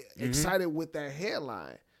everybody Mm-hmm. excited with that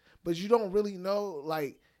headline. But you don't really know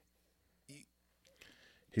like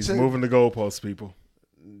He's So- moving the goalposts, people.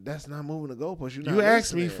 that's not moving the goalpost. You're not You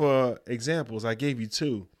asked me listening. for examples. I gave you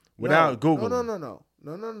two without Googling.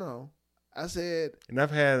 No. I said And I've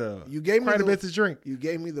had you gave me quite a the- bit to drink. you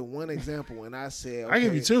gave me the one example, and I said I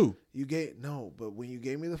gave okay. you two. You gave no, but when you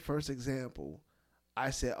gave me the first example,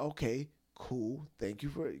 I said, okay, cool, thank you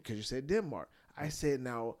for because you said Denmark. I said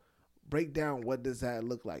now break down what does that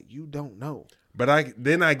look like. You don't know. But I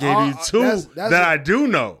gave you two that's that I do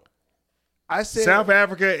know. I said South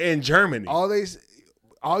Africa and Germany.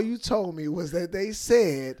 all you told me was that they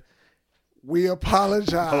said we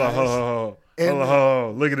apologize. Hold And-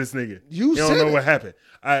 on. Look at this nigga. You don't said know it. what happened.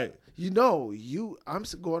 I'm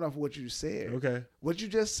going off what you said. Okay. What you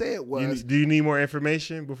just said was Do you need more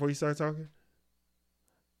information before you start talking?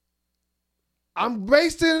 I'm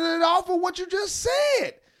basing it off of what you just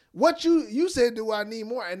said. What you said, do I need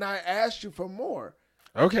more? And I asked you for more.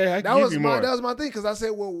 Okay, I can That give was you my more. that was my thing because I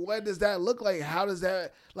said, well, what does that look like? How does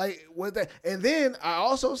that like what that? And then I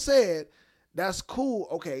also said, that's cool.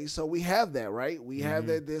 Okay, so we have that, right? We have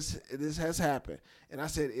that this has happened. And I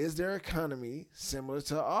said, is their economy similar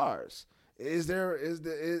to ours? Is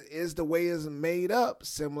the way it's made up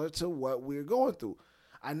similar to what we're going through?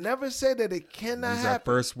 I never said that it cannot These happen.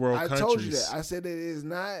 are first world I countries. told you that. I said that it is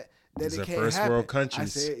not that These it are can't first happen. world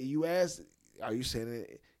countries. I said, you asked, are you saying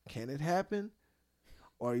that can it happen,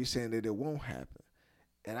 or are you saying that it won't happen?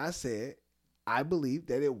 And I said, I believe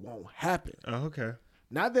that it won't happen. Oh, okay.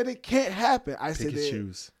 Not that it can't happen. I Pick said and that.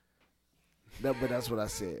 choose. No, but that's what I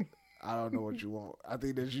said. I don't know what you want. I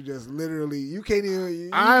think that you just literally, you can't even.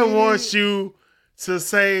 I want you to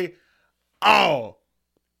say, "Oh,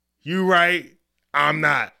 you right. I'm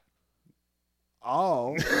not."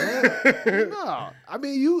 Oh, no. I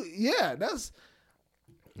mean, that's.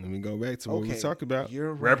 Let me go back to what we were talking about.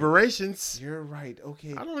 You're right. Reparations. You're right.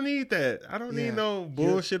 Okay. I don't need that. I don't need no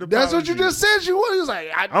bullshit apology. That's what you just said. You was like,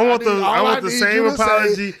 I want the same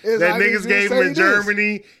apology that niggas gave him in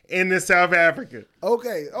Germany and in South Africa.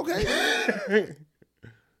 Okay.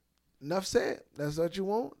 Enough said. That's what you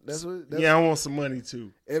want. That's I want some money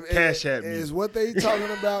too. Cash at me. Is what they talking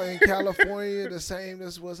about in California the same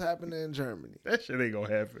as what's happening in Germany? That shit ain't gonna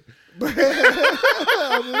happen.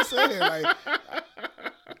 I'm just saying, like,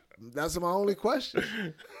 that's my only question.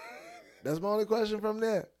 That's my only question from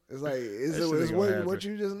there. It's like, is what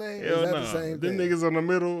you just named? Hell is that nah. the same Them thing? niggas on the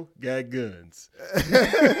middle got guns.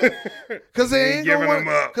 Because they ain't giving gonna them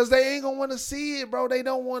up. Because they ain't gonna want to see it, bro. They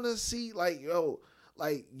don't want to see like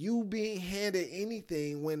you being handed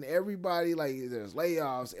anything when everybody like there's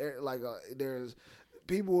layoffs, there's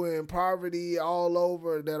people in poverty all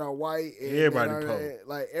over that are white. And everybody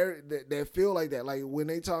that feel like that. Like when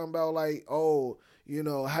they talking about like, oh, you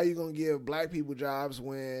know, how you gonna give black people jobs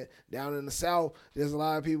when down in the South there's a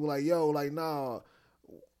lot of people like, yo, like, nah,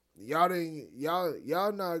 y'all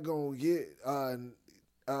not gonna give them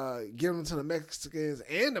to the Mexicans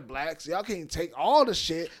and the blacks. Y'all can't take all the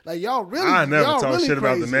shit. Like y'all really. I never talk really shit crazy.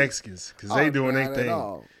 about the Mexicans because they doing their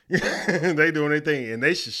thing. They doing their thing, and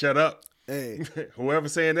they should shut up. Hey, whoever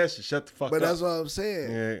saying that should shut the fuck up. But that's what I'm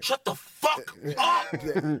saying. Yeah. Shut the fuck up.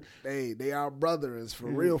 They are brothers for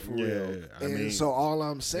real, real. I mean, so all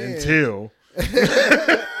I'm saying until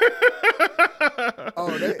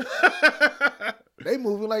they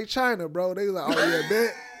moving like China, bro. They like, oh yeah,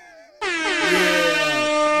 bet.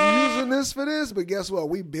 Yeah, you using this for this, but guess what?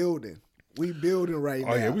 We building right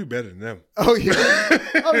now. Oh yeah, we better than them. Oh yeah,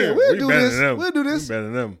 we'll do this. We'll do this. We better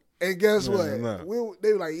than them. And guess what?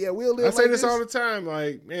 They were like, yeah, we'll live. I say this all the time.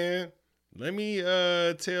 Like, man, let me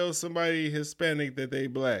tell somebody Hispanic that they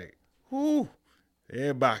black. Whoo,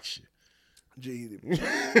 they box you. Gee,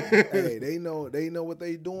 hey, they know what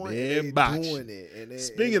they doing. They doing it. And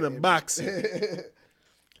speaking of boxing,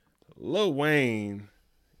 Lil Wayne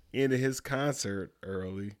ended his concert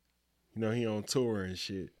early. You know, he on tour and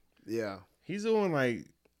shit. Yeah, he's doing like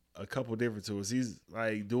a couple different tours. He's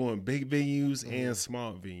like doing big venues and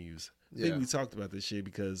small venues. I think we talked about this shit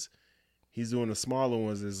because he's doing the smaller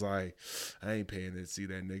ones. It's like, I ain't paying to see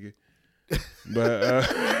that nigga.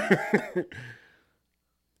 But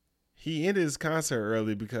he ended his concert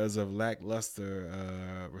early because of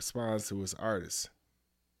lackluster response to his artists.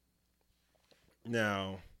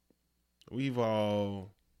 Now, we've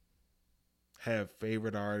all have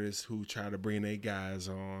favorite artists who try to bring their guys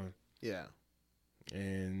on. Yeah.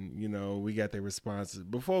 And, you know, we got their responses.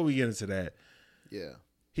 Before we get into that, yeah,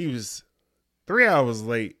 he was 3 hours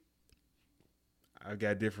late. I've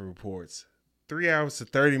got different reports. 3 hours to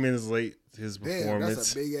 30 minutes late to his performance.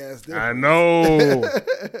 That's a big ass difference. I know.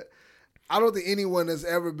 I don't think anyone has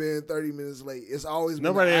ever been 30 minutes late. It's always been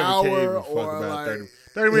nobody an ever hour cared a fuck or about like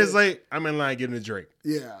 30 minutes late. I'm in line getting a drink.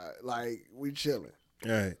 Yeah, like we chilling.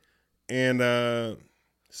 All right. And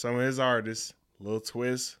some of his artists, Lil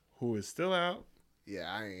Twist, who is still out. Yeah,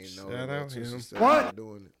 I ain't know. Shout out him. What?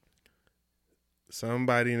 Doing it.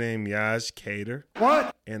 Somebody named Yaj Cater.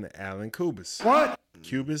 What? And Alan Kubis. What?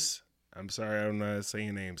 Kubis. I'm sorry, I don't know how to say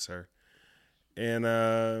your name, sir. And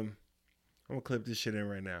I'm gonna clip this shit in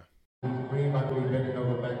right now. We ain't about to be bending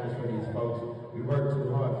over backwards for these folks. We work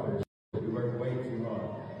too hard for this shit. We work way too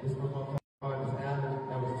hard. This motherfucker artist Alan,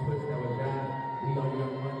 that was Twist, that was John. We on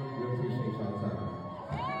Young Money. We appreciate y'all time.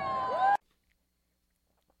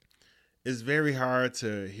 It's very hard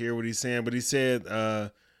to hear what he's saying, but he said,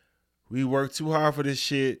 we work too hard for this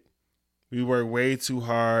shit. We work way too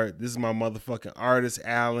hard. This is my motherfucking artist,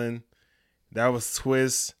 Alan. That was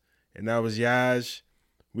Twist, and that was Yaj.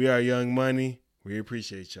 We are Young Money. We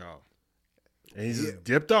appreciate y'all. And he just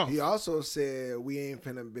dipped off. He also said we ain't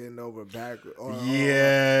finna bend over backwards. Not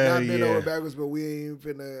bend over backwards, but we ain't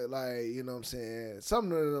finna, like, you know what I'm saying?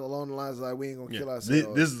 Something along the lines of, like, we ain't gonna kill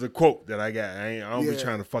ourselves. This is a quote that I got. I don't be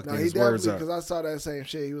trying to fuck these words up. Because I saw that same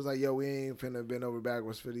shit. He was like, yo, we ain't finna bend over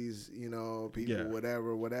backwards for these, you know, people,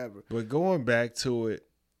 whatever. But going back to it,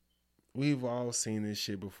 we've all seen this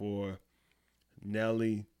shit before.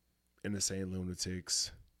 Nelly and the Saint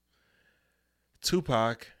Lunatics.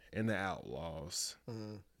 Tupac and the Outlaws.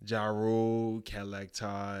 Ja Rule, Cadillac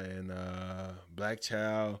Ty, and Black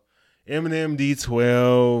Child. Eminem,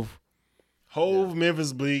 D12. Hove,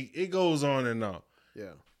 Memphis Bleak. It goes on and on.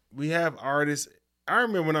 Yeah. We have artists. I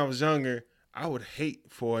remember when I was younger, I would hate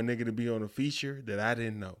for a nigga to be on a feature that I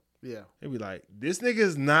didn't know. Yeah. They'd be like, this nigga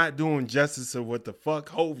is not doing justice to what the fuck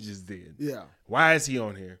Hove just did. Yeah. Why is he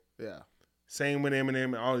on here? Yeah. Same with Eminem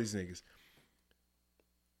and all these niggas.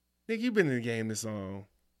 Nigga, you been in the game this long.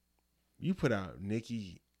 You put out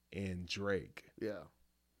Nicki and Drake. Yeah.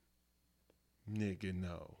 Nigga,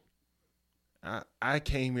 no. I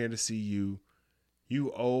came here to see you.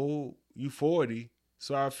 You old. You 40.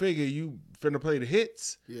 So I figure you finna play the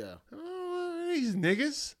hits. Yeah. Oh, these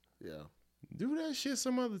niggas. Yeah. Do that shit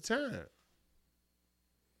some other time.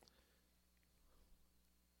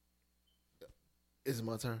 Is it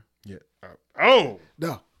my turn? Yeah.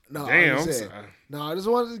 No. Damn. I just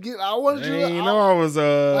wanted to get. I wanted you. You know I was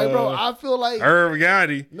like, bro. I feel like Herb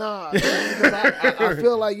Gotti. Nah, because I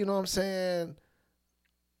feel like, you know what I'm saying.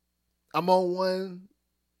 I'm on one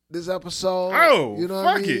this episode. Oh, you know what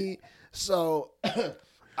I fuck mean? it. So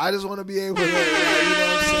I just want to be able to, like, you know what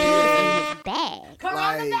I'm saying. Bag.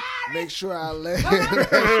 Like, make sure I let.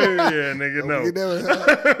 Yeah, nigga, no.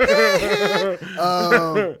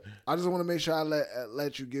 I just want to make sure I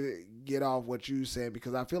let you get off what you saying,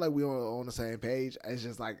 because I feel like we're on the same page. It's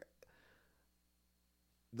just like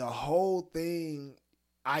the whole thing.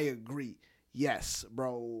 I agree. Yes,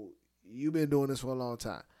 bro, you've been doing this for a long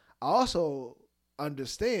time. I also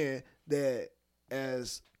understand that,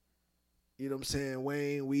 as you know what I'm saying,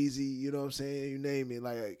 Wayne, Weezy, you know what I'm saying, you name it,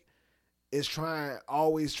 like, it's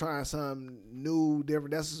always trying something new,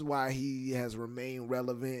 different. That's just why he has remained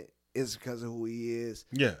relevant, is because of who he is.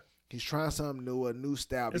 Yeah. He's trying something new, a new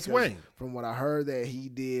style. It's because Wayne. From what I heard, that he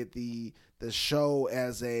did the show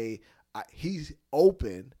as he's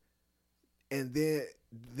open, and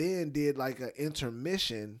then did like an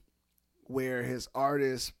intermission where his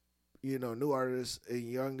artists, you know, new artists and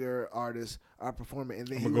younger artists are performing, and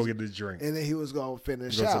then I'm gonna go get this drink, and then he was gonna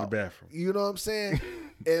finish go out. to the bathroom. You know what I'm saying?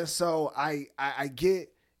 And so I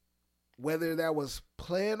get whether that was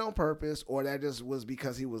planned on purpose or that just was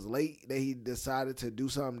because he was late that he decided to do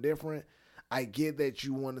something different. I get that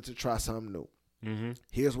you wanted to try something new. Mm-hmm.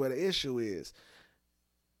 Here's where the issue is.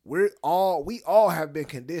 We all have been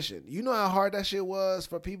conditioned. You know how hard that shit was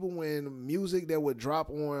for people when music that would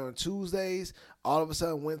drop on Tuesdays all of a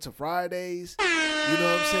sudden went to Fridays. You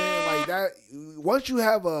know what I'm saying? Like that. Once you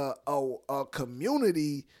have a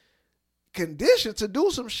community conditioned to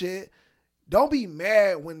do some shit, don't be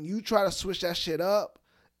mad when you try to switch that shit up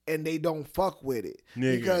and they don't fuck with it.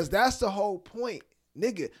 Nigga. Because that's the whole point.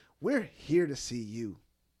 Nigga, we're here to see you.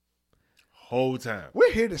 Whole time.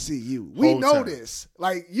 We're here to see you. We know this.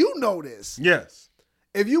 Like, you know this. Yes.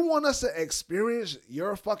 If you want us to experience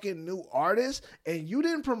your fucking new artist and you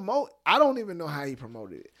didn't promote, I don't even know how he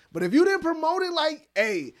promoted it. But if you didn't promote it like,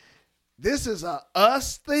 hey, this is a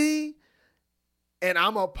us thing and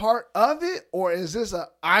I'm a part of it, or is this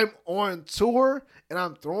I'm on tour and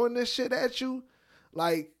I'm throwing this shit at you?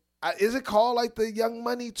 Like, is it called like the Young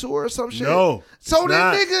Money Tour or some shit? No. So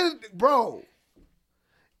then, nigga, bro,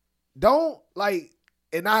 don't like,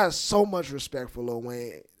 and I have so much respect for Lil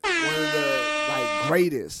Wayne, one of the like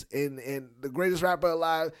greatest and the greatest rapper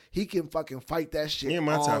alive. He can fucking fight that shit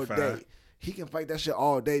all day. He can fight that shit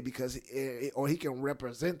all day because, or he can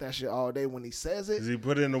represent that shit all day when he says it. Because he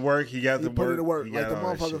put in the work, he got the work. He put in the work, like the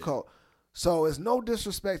motherfucker code. So it's no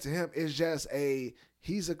disrespect to him. It's just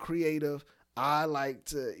he's a creative. I like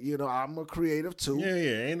to, you know, I'm a creative too.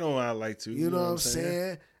 Yeah. Ain't no I like to. You know what I'm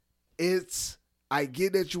saying? I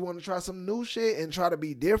get that you want to try some new shit and try to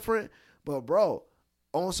be different, but bro,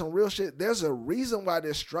 on some real shit, there's a reason why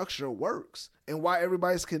this structure works and why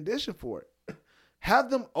everybody's conditioned for it. Have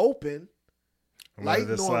them open. I'm like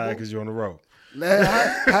this slide because you're on the road.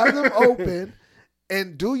 Have them open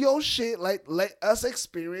and do your shit. Like, let us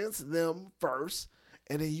experience them first,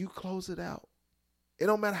 and then you close it out. It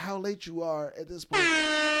don't matter how late you are at this point.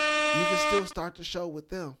 You can still start the show with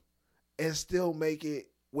them and still make it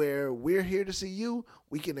where we're here to see you.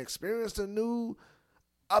 We can experience the new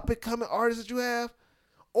up-and-coming artists that you have.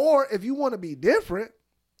 Or if you want to be different,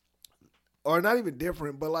 or not even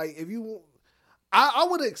different, but like if you, I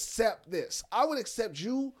would accept this. I would accept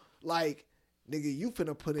you like, nigga, you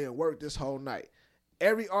finna put in work this whole night.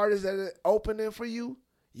 Every artist that is opening for you,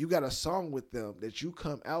 you got a song with them that you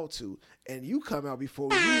come out to, and you come out before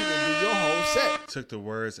you even do your whole set. Took the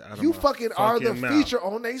words out of You my fucking are the mouth. feature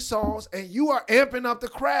on their songs, and you are amping up the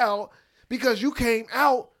crowd because you came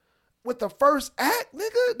out with the first act,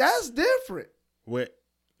 nigga. That's different. With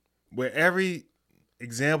every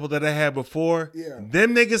example that I had before, Yeah.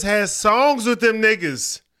 them niggas had songs with them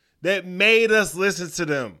niggas that made us listen to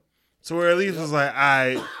them. So where at least was like,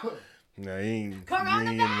 no, he ain't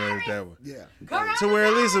that one. Yeah. So where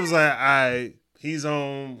at least it was like, he's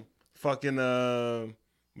on fucking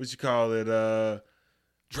what you call it,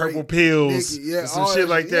 purple pills, Nicki, yeah, and some all shit that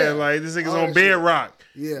like shit, that. yeah. Like this nigga's All on that shit. bedrock.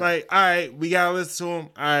 Yeah. Like, all right, we gotta listen to him.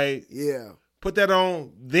 All right, Yeah. put that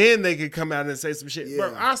on. Then they could come out and say some shit. Yeah.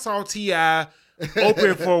 Bro, I saw T.I.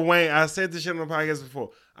 open for Wayne. I said this shit on the podcast before.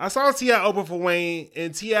 I saw T.I. open for Wayne,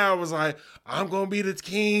 and T.I. was like, I'm gonna be the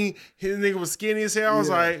king. His nigga was skinny as hell. I was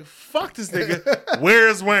like, fuck this nigga.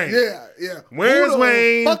 Where's Wayne? Yeah. Where's Who the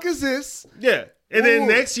Wayne? fuck is this? Yeah. And then Ooh.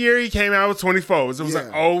 next year he came out with 24s. It was Yeah.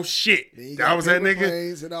 like, oh shit. Then you That got was that Paper nigga.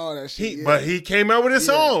 Planes and all that shit. Yeah. But he came out with his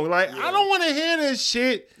Yeah. song. Like, Yeah. I don't want to hear this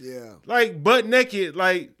shit. Yeah. Like, butt naked.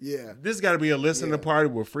 Like, Yeah. this got to be a listening Yeah. party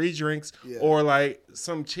with free drinks Yeah. or like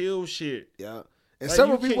some chill shit. Yeah. And Like,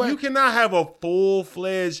 several you people. you cannot have a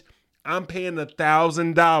full-fledged, I'm paying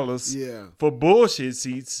 $1,000 Yeah. for bullshit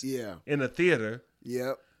seats Yeah. in a theater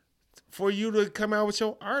Yep. for you to come out with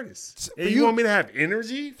your artist. And For you you- want me to have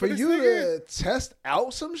energy For this you nigga? to test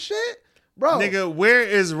out some shit, bro. Nigga, where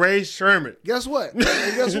is Ray Sherman? Guess what? And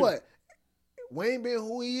guess what? Wayne being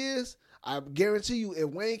who he is, I guarantee you, if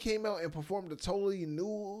Wayne came out and performed a totally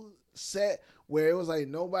new set where it was like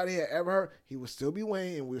nobody had ever heard, he would still be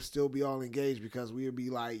Wayne and we'd still be all engaged because we would be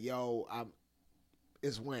like, yo,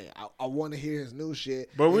 it's Wayne. I want to hear his new shit.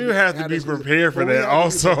 But we And would have to be this music. prepared for But we that have to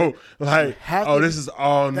be also. prepared. Like, have oh, to this be- is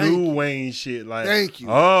all Thank new you. Wayne shit. Like, Thank you.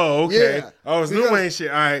 Oh, okay. Yeah. Oh, it's new Because- Wayne shit.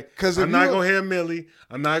 All right. 'cause if I'm not you- going to hear Millie.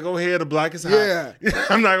 I'm not going to hear The Black is Hot. Yeah.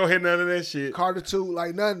 I'm not going to hear none of that shit. Carter 2,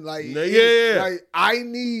 like nothing. Like, No, yeah. like I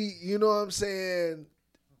need, you know what I'm saying?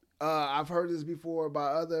 I've heard this before by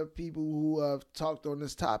other people who have talked on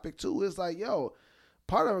this topic too. It's like, yo,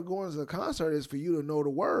 part of going to a concert is for you to know the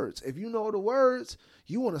words. If you know the words,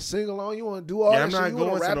 you want to sing along, you want to do all Yeah, that I'm shit, not you want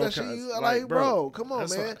going to to rap no that shit. concert. You, like, bro, come on,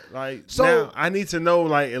 that's man. Like, So- now I need to know,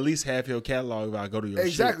 like, at least half your catalog if I go to your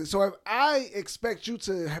Exactly. shit. So if I expect you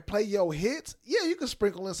to play your hits, yeah, you can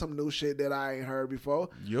sprinkle in some new shit that I ain't heard before.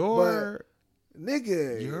 Your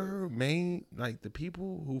Nigga, like, the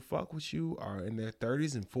people who fuck with you are in their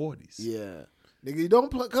 30s and 40s. yeah. Nigga, you don't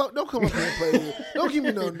come up here and play with. Don't give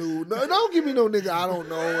me no new. No, don't give me no nigga I don't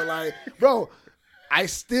know. Like, bro,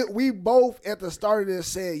 we both at the start of this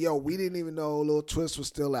said, yo, we didn't even know Lil Twist was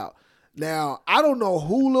still out. Now, I don't know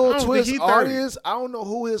who Lil Twist's audience. I don't know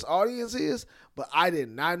who his audience is, but I did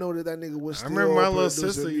not know that nigga was still I remember my little producing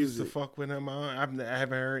sister used to music. fuck with him. I haven't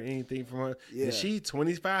heard anything from her. Yeah. And she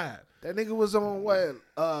 25. That nigga was on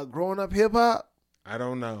what? Growing Up Hip Hop? I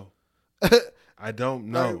don't know. I don't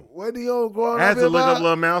know. Like, what do you on Growing I Up had to Hip look Hop? up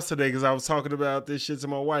Lil Mouse today because I was talking about this shit to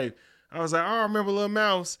my wife. I was like, oh, I remember Lil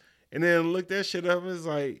Mouse. And then looked that shit up. It's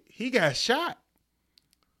like, he got shot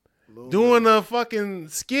doing a fucking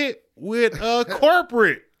skit with a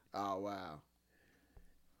corporate. Oh, wow.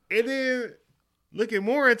 And then looking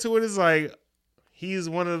more into it, it's like, he's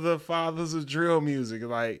one of the fathers of drill music.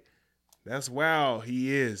 Like, that's wow,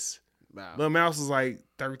 he is. Wow. Lil Mouse was like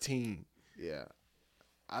 13. Yeah.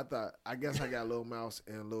 I guess I got Lil Mouse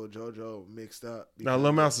and Lil JoJo mixed up. Now,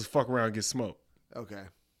 Lil Mouse is fuck around and get smoked. Okay.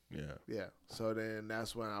 Yeah. Yeah. So then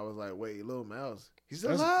that's when I was like, wait, Lil Mouse, he's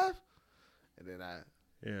still That's- alive? And then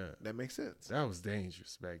Yeah. that makes sense. That was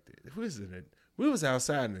dangerous back then. We was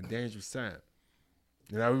outside in a dangerous time.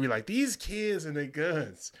 And I would be like, these kids and their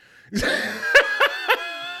guns.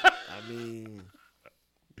 I mean,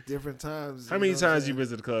 different times. How many know what I'm times you saying? been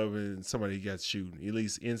to the club and somebody got shooting, at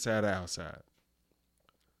least inside or outside?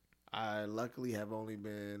 I luckily have only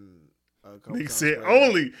been a couple Nigga times said where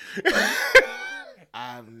only.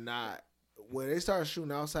 I've not. When they start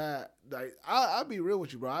shooting outside, like I'll be real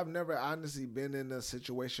with you, bro. I've never honestly been in a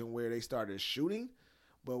situation where they started shooting,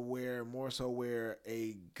 but where more so where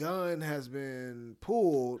a gun has been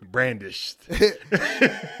pulled Brandished.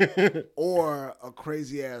 or a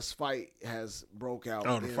crazy ass fight has broke out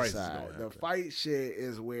Oh, the fights is inside. gonna The happen. fight shit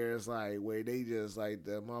is where it's like where they just like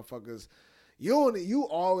the motherfuckers. You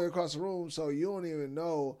all the way across the room, so you don't even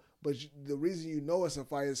know. But the reason you know it's a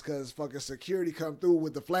fight is because fucking security come through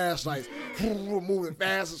with the flashlights, moving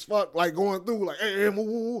fast as fuck, like going through, like, hey, and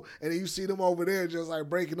then you see them over there just like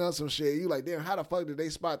breaking up some shit. You like, damn, how the fuck did they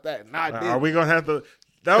spot that? Are we gonna have to?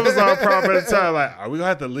 That was our problem at the time. Like, are we gonna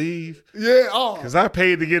have to leave? Yeah, oh, because I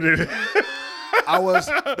paid to get it.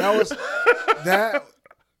 That.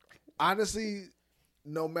 Honestly,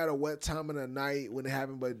 no matter what time of the night when it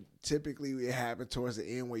happened, but typically it happened towards the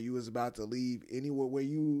end where you was about to leave anywhere where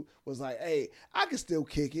you was like, hey, I can still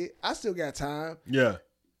kick it. I still got time. Yeah.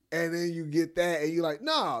 And then you get that and you're like,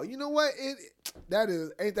 no, you know what? Ain't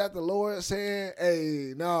that the Lord saying,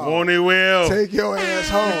 hey, no. Won't he will. Take your ass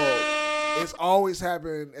home. It's always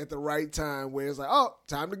happened at the right time where it's like, oh,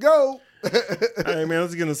 time to go. All right, man,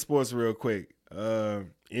 let's get into sports real quick.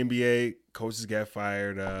 NBA coaches got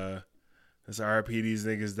fired. Let's RIP these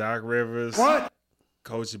niggas. Doc Rivers. What?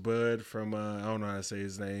 Coach Bud from, I don't know how to say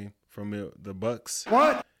his name, from the Bucks.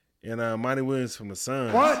 What? And Monty Williams from the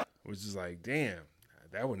Suns. What? Which is like, damn,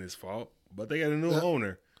 that wasn't his fault. But they got a new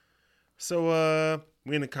owner. So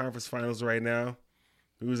we in the conference finals right now.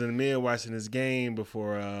 We was in the mid watching this game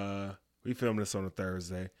before we filmed this on a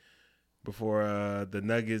Thursday. Before the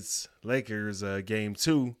Nuggets-Lakers game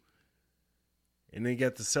 2. And then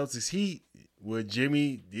got the Celtics Heat where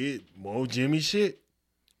Jimmy did more Jimmy shit.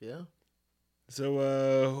 Yeah.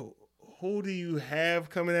 So who do you have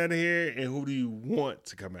coming out of here and who do you want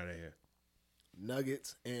to come out of here?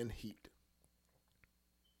 Nuggets and Heat.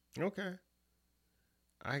 Okay.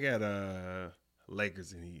 I got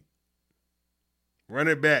Lakers and Heat. Run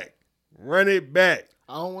it back. Run it back.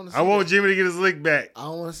 I don't want to see I want Jimmy to get his lick back. I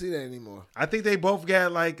don't want to see that anymore. I think they both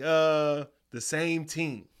got like the same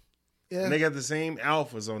team. Yeah. And they got the same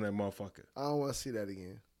alphas on that motherfucker. I don't want to see that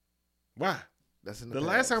again. Why? That's in The the past.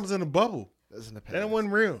 last time was in a bubble. That's in the past. That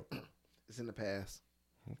wasn't real. It's in the past.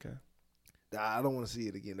 Okay. I don't want to see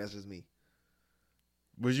it again. That's just me.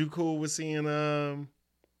 Was you cool with seeing the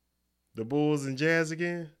Bulls and Jazz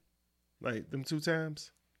again? Like them 2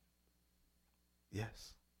 times?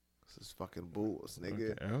 Yes. This is fucking Bulls,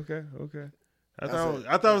 nigga. Okay. I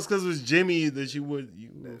thought it was because it was Jimmy that you would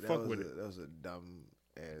fuck with it. That was a dumb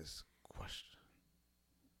ass question.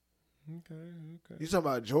 Okay. You talking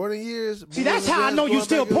about Jordan years? See, that's how I know you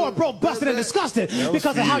still poor, broke, busted, and disgusted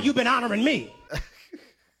because of how you've been honoring me.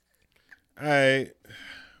 All right.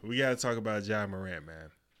 We got to talk about Ja Morant,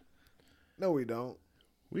 man. No, we don't.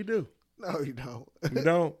 We do. No, you don't. You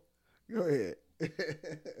don't? Go ahead.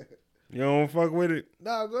 You don't fuck with it?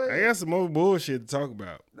 No, go ahead. I got some more bullshit to talk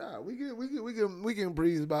about. Nah, we can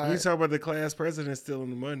breeze by. You it. talk about the class president stealing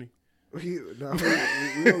the money. We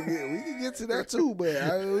can get to that too, but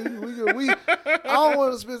I don't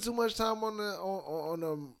want to spend too much time on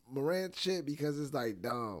the Morant shit because it's like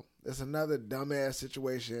dumb. It's another dumbass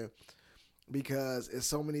situation because it's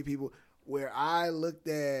so many people. Where I looked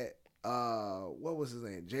at what was his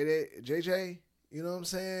name, JJ, you know what I'm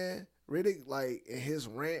saying? Riddick, like in his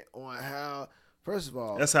rant on how, first of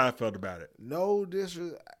all, that's how I felt about it. No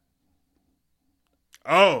disrespect.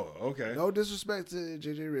 Oh, okay. No disrespect to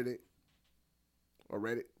JJ Riddick. Or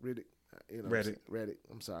Reddick. You know Reddick.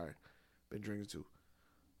 I'm sorry. Been drinking too.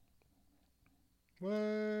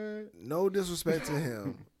 What? No disrespect to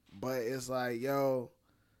him. But it's like, yo,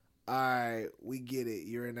 all right, we get it.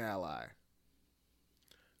 You're an ally.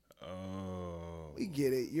 Oh. We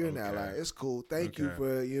get it. You're an ally. It's cool. Thank you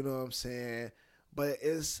for, you know what I'm saying? But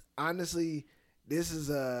it's, honestly, this is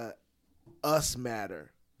a us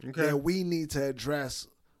matter that we need to address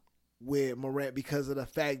with Morant because of the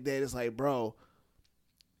fact that it's like, bro,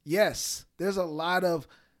 yes, there's a lot of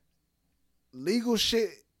legal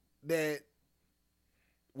shit that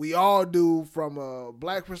we all do from a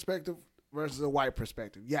black perspective versus a white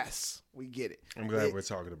perspective. Yes, we get it. I'm glad we're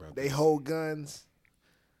talking about this. They hold guns.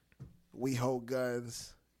 We hold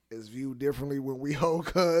guns. It's viewed differently when we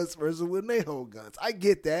hold guns versus when they hold guns. I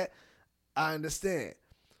get that. I understand.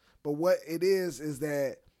 But what it is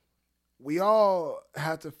that we all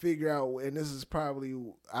have to figure out, and this is probably,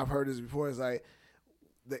 I've heard this before, it's like,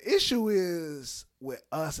 the issue is with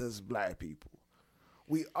us as black people.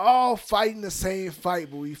 We all fighting the same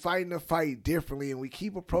fight, but we fighting the fight differently, and we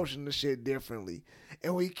keep approaching the shit differently.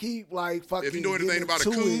 And we keep like fucking. If you know anything about a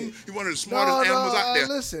coon, you're one of the smartest animals out there.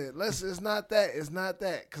 Listen, it's not that. It's not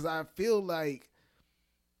that. Because I feel like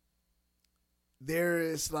there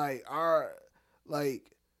is like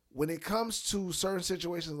when it comes to certain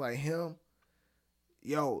situations like him,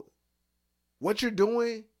 yo, what you're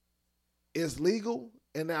doing is legal.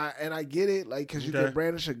 And I get it, like, because you can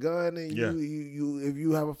brandish a gun and you if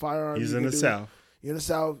you have a firearm. He's in the South. You're in the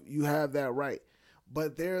South, you have that right.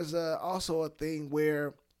 But there's also a thing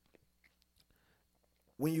where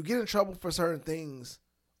when you get in trouble for certain things,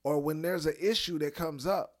 or when there's an issue that comes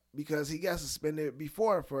up, because he got suspended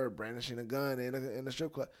before for brandishing a gun in a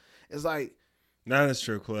strip club. It's like, not a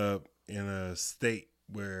strip club, in a state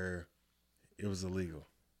where it was illegal.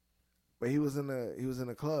 But he was in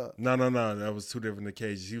a club. No. That was two different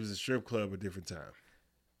occasions. He was in a strip club a different time.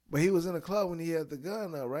 But he was in a club when he had the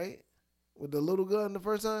gun up, right? With the little gun the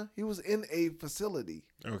first time? He was in a facility.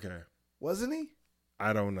 Okay. Wasn't he?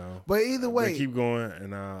 I don't know. But either way. But keep going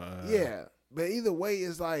and I'll... yeah. But either way,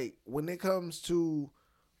 it's like when it comes to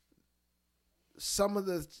some of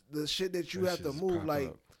the shit that you have to move, like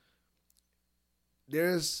up.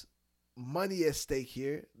 There's money at stake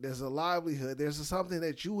here. There's a livelihood. There's something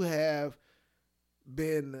that you have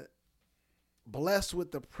been blessed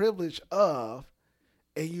with the privilege of,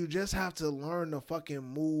 and you just have to learn to fucking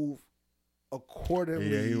move accordingly.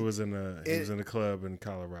 Yeah, he was in a club in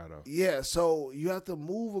Colorado. Yeah, so you have to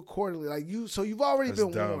move accordingly. So you've already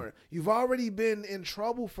been warned. You've already been in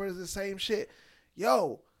trouble for the same shit.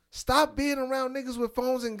 Yo, stop being around niggas with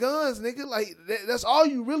phones and guns, nigga. Like, that's all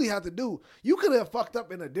you really have to do. You could have fucked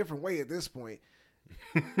up in a different way at this point.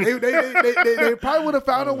 They probably would have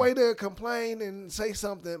found a way to complain and say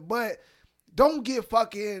something, but don't get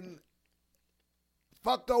fucking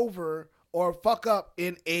fucked over or fuck up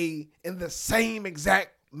in the same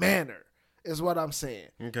exact manner is what I'm saying.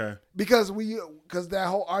 Okay. Because that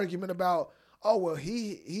whole argument about, oh well,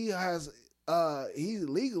 he has he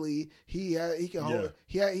legally he can hold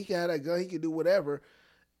he can have that gun, he can do whatever,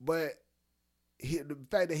 but the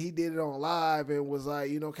fact that he did it on live and was like,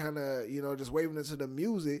 kind of, just waving into the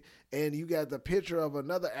music, and you got the picture of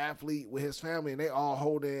another athlete with his family and they all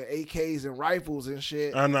holding AKs and rifles and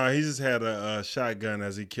shit. Oh no, he just had a shotgun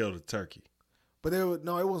as he killed a turkey. But it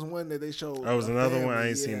was one that they showed. Oh, it was another family. One. I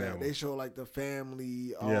ain't seen that one. They showed like the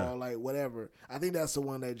family, like whatever. I think that's the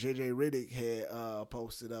one that JJ Riddick had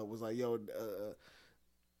posted up. Was like, yo,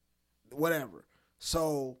 whatever.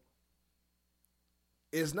 So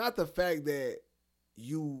it's not the fact that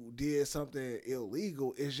you did something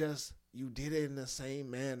illegal. It's just you did it in the same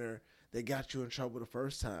manner that got you in trouble the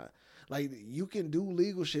first time. Like, you can do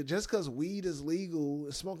legal shit just because weed is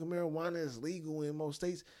legal, smoking marijuana is legal in most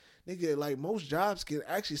states. Nigga, like, most jobs can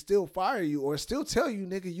actually still fire you or still tell you,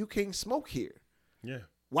 nigga, you can't smoke here. Yeah.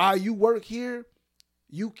 While you work here,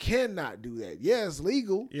 you cannot do that. Yeah, it's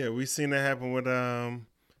legal. Yeah, we seen that happen with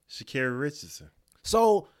Sha'Carri Richardson.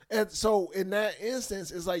 So in that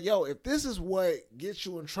instance, it's like, yo, if this is what gets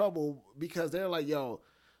you in trouble because they're like, yo,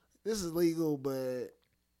 this is legal, but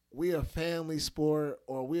we're a family sport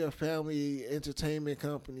or we're a family entertainment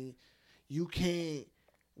company,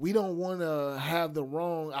 we don't want to have the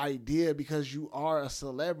wrong idea because you are a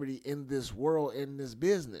celebrity in this world, in this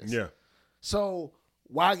business. Yeah. So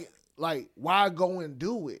why go and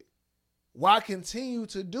do it? Why continue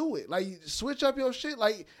to do it? Like, switch up your shit.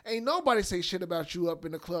 Like, ain't nobody say shit about you up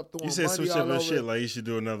in the club throwing money all over. You said switch up your shit like you should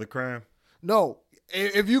do another crime? No.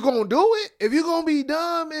 If you gonna do it, if you gonna be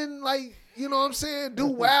dumb and, like, you know what I'm saying, do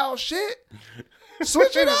wild shit,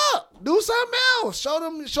 switch it up. Do something else. Show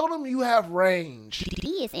them you have range.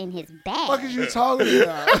 He is in his bag. What is you talking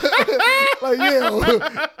about? Like,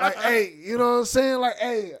 yeah. Like, hey, you know what I'm saying? Like,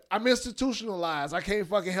 hey, I'm institutionalized. I can't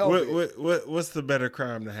fucking help it. What's the better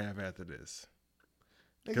crime to have after this?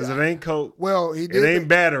 Because it ain't coke. Well, it ain't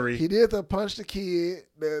battery. He did to punch the kid,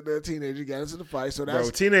 the teenager, got into the fight. So that's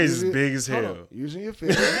teenager's big as hell. Using your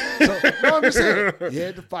fist. So, no, I'm just saying, he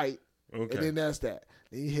had to fight. Okay. And then that's that.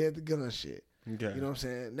 Then he had the gun shit. Okay. You know what I'm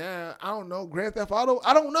saying? Now, I don't know. Grand Theft Auto?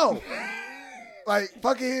 I don't know. Like,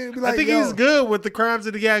 fucking be like, I think he's good with the crimes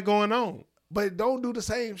that he got going on. But don't do the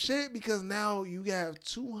same shit because now you have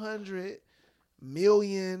 200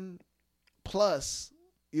 million plus.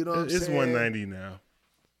 You know what I'm saying? It's 190 now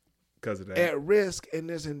because of that. At risk, and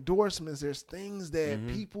there's endorsements. There's things that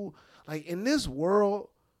people, like, in this world,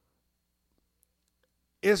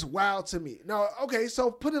 it's wild to me. No, okay,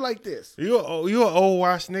 so put it like this. You an old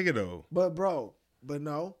wash nigga though. But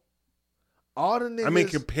no. All the niggas. I mean,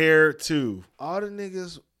 compared to. All the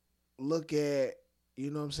niggas look at,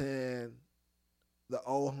 you know what I'm saying, the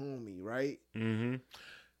old homie, right? Mm-hmm.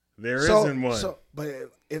 There isn't one.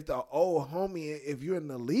 But if the old homie, if you're in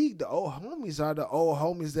the league, the old homies are the old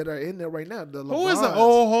homies that are in there right now. The Who is the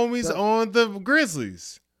old homies on the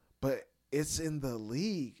Grizzlies? But it's in the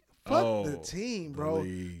league. Fuck the team, bro.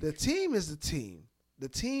 The team is the team. The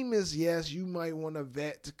team is, yes, you might want a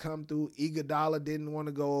vet to come through. Iguodala didn't want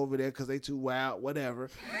to go over there because they too wild, whatever.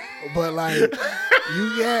 But, like,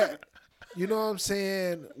 you know what I'm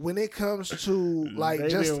saying? When it comes to, like, they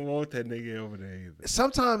didn't want that nigga over there either.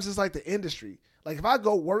 Sometimes it's like the industry. Like, if I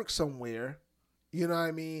go work somewhere, you know what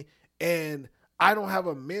I mean, and I don't have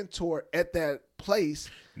a mentor at that place.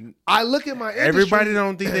 I look at my industry. Everybody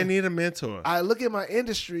don't think they need a mentor. I look at my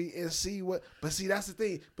industry and see what, but see, that's the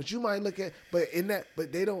thing. But you might look at, but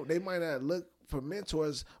they might not look for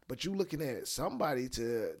mentors, but you looking at somebody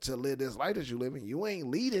to live this life that you living. You ain't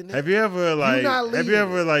leading it. Have you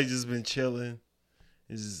ever just been chilling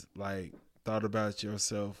and just like thought about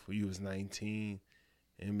yourself when you was 19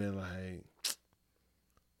 and been like,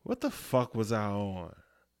 what the fuck was I on?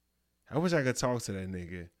 I wish I could talk to that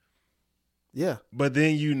nigga. Yeah. But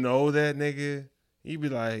then you know that nigga, you be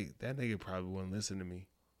like, that nigga probably wouldn't listen to me.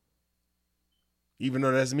 Even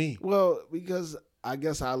though that's me. Well, because I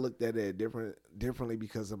guess I looked at it differently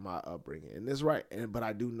because of my upbringing. And that's right. But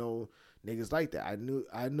I do know niggas like that. I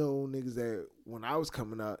know niggas that when I was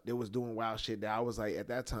coming up, they was doing wild shit that I was like, at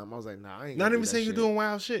that time, I was like, nah, I ain't not gonna even saying you're doing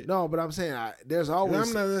wild shit. No, but I'm saying there's always.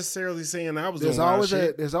 I'm not necessarily saying I was doing wild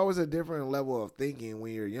shit. There's always a different level of thinking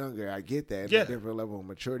when you're younger. I get that. Yeah. A different level of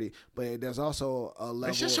maturity. But there's also a level.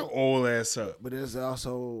 Like, shut your old ass up. But there's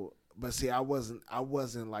also, but see, I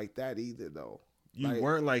wasn't like that either though. You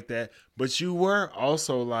weren't like that, but you were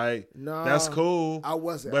also like, no, that's cool. I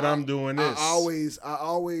wasn't. But I'm doing this. I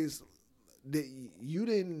always, you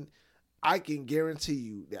didn't. I can guarantee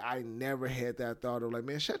you that I never had that thought of like,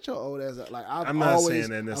 man, shut your old ass up. Like I'm not saying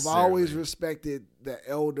that necessarily. I've always respected the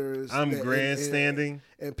elders. I'm grandstanding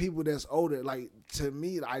and people that's older. Like to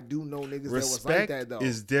me, I do know niggas that was like that though.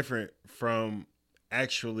 Is different from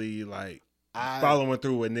actually like following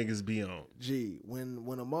through what niggas be on. Gee, when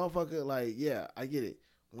a motherfucker like, yeah, I get it.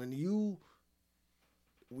 When you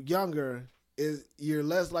younger, you're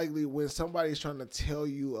less likely when somebody's trying to tell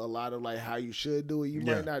you a lot of like how you should do it. You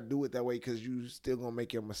might not do it that way because you still gonna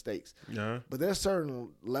make your mistakes. Yeah. But there's certain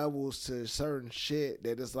levels to certain shit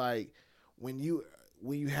that it's like when you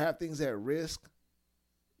have things at risk,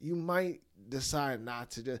 you might decide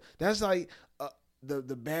not to just. That's like the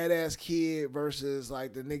badass kid versus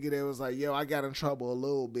like the nigga that was like, yo, I got in trouble a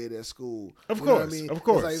little bit at school. Of course, I mean? Of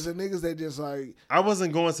course. It's like the niggas that just like. I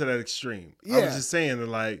wasn't going to that extreme. Yeah. I was just saying that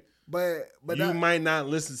like. But you might not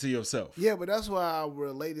listen to yourself. Yeah, but that's why I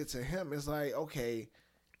related to him. It's like, okay,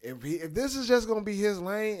 if this is just gonna be his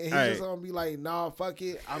lane and he's just gonna be like, nah, fuck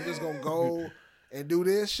it, I'm just gonna go and do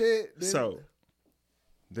this shit. Then... So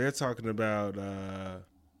they're talking about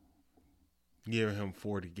giving him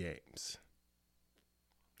 40 games.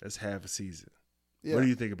 That's half a season. Yeah. What do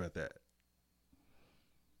you think about that?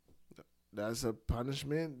 That's a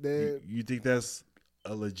punishment that you think that's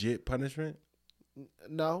a legit punishment?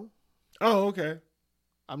 No. Oh, okay.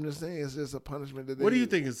 I'm just saying it's just a punishment that. What do you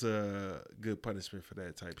think is a good punishment for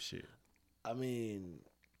that type of shit? I mean,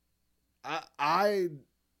 I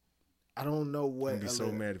don't know what. I'd be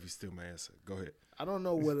so mad if you steal my answer. Go ahead. I don't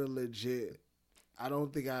know what a legit. I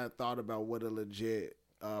don't think I thought about what a legit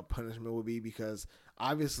punishment would be because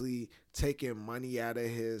obviously taking money out of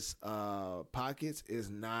his pockets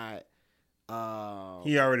is not.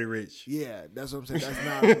 He already rich. Yeah, that's what I'm saying. That's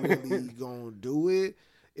not really gonna do it.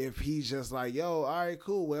 If he's just like, yo, all right,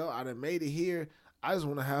 cool. Well, I done made it here. I just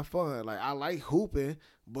want to have fun. Like I like hooping,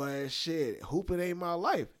 but shit, hooping ain't my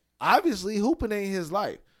life. Obviously, hooping ain't his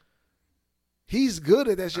life. He's good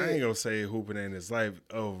at that shit. I ain't gonna say hooping ain't his life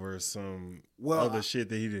over some other shit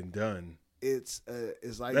that he done. It's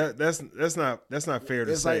like that's not fair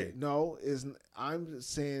to say. Like, no, I'm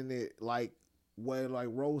saying it like. What like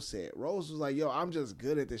Rose said. Rose was like, yo, I'm just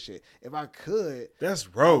good at this shit. If I could. That's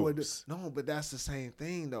Rose. No, but that's the same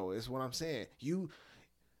thing though. It's what I'm saying. You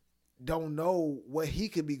don't know what he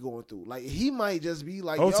could be going through. Like he might just be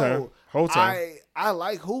like, Whole time. I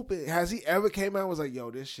like hooping. Has he ever came out and was like, yo,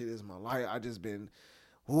 this shit is my life. I just been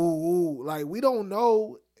ooh. Like we don't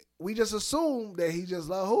know. We just assume that he just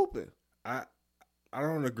love hooping. I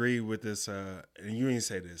don't agree with this, and you ain't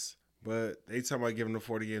say this. But they talking about giving him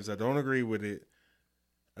 40 games. I don't agree with it.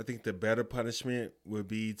 I think the better punishment would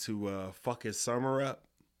be to fuck his summer up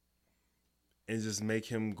and just make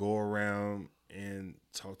him go around and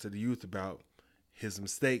talk to the youth about his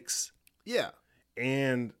mistakes. Yeah.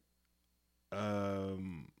 And I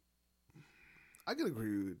could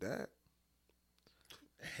agree with that.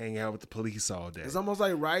 Hang out with the police all day. It's almost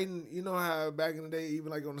like writing. You know how back in the day,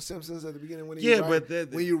 even like on The Simpsons at the beginning when when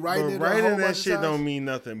you writing that shit don't mean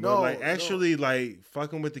nothing. But like actually like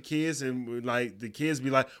fucking with the kids and like the kids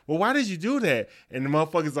be like, well, why did you do that? And the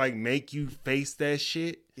motherfuckers like make you face that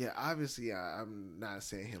shit. Yeah, obviously I'm not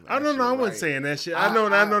saying him. I don't know. I wasn't saying that shit. I know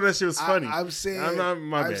that shit was funny. I'm saying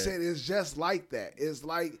I'm saying it's just like that. It's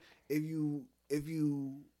like if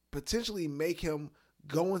you potentially make him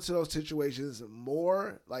go into those situations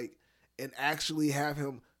more, like, and actually have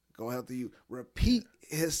him gonna have to repeat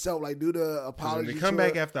himself, like do the apology. To come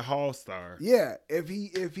back after All Star. Yeah, if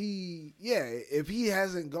he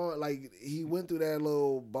hasn't gone, like he went through that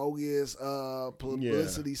little bogus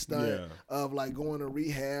publicity stunt of like going to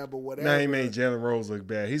rehab or whatever. Now he made Jalen Rose look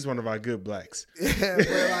bad. He's one of our good blacks. Yeah, but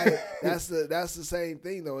like that's the same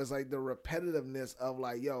thing though. It's like the repetitiveness of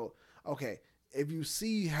like, yo, okay, if you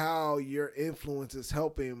see how your influence is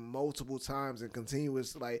helping multiple times and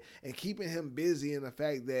continuous, like, and keeping him busy in the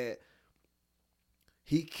fact that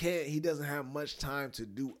he doesn't have much time to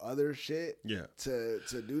do other shit. Yeah. To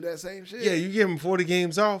do that same shit. Yeah, you give him 40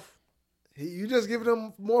 games off. You just giving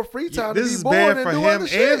him more free time. This is bad for him and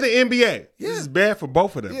the NBA. Yeah. This is bad for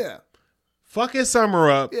both of them. Yeah. Fuck his summer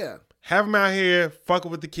up. Yeah. Have him out here fucking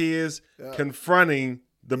with the kids, confronting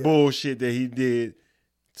the bullshit that he did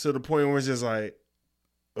to the point where it's just like,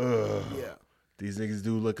 ugh. Yeah. These niggas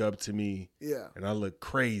do look up to me. Yeah. And I look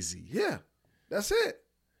crazy. Yeah. That's it.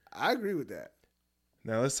 I agree with that.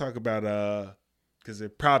 Now let's talk about because they're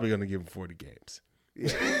probably gonna give him 40 games.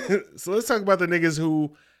 Yeah. So let's talk about the niggas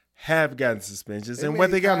who have gotten suspensions and what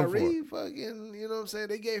they got him for. Fucking, you know what I'm saying?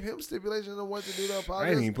 They gave him stipulations on what to do to apologize. I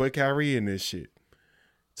didn't even put Kyrie in this shit.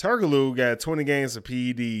 Turgaloo got 20 games for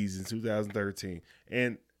PEDs in 2013,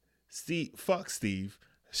 and fuck Steve.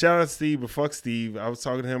 Shout out to Steve, but fuck Steve. I was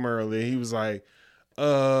talking to him earlier. He was like,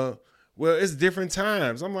 well, it's different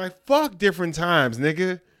times. I'm like, fuck different times,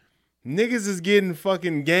 nigga. Niggas is getting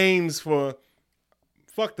fucking games for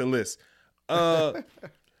fuck the list.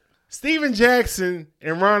 Steven Jackson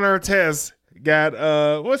and Ron Artest got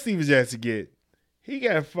what Steven Jackson get? He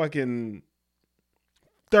got fucking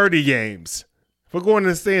 30 games for going in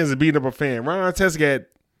the stands and beating up a fan. Ron Artest got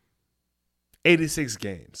 86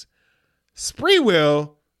 games.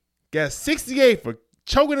 Spreewell got 68 for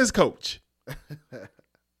choking his coach.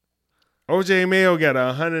 OJ Mayo got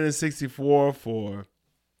 164 for,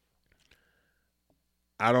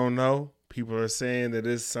 I don't know. People are saying that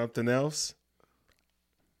it's something else.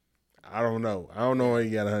 I don't know. I don't know why he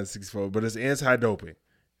got 164, but it's anti-doping.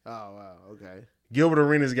 Oh, wow. Okay. Gilbert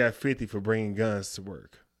Arenas got 50 for bringing guns to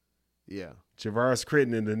work. Yeah. Javaris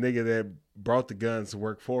Critton, the nigga that brought the guns to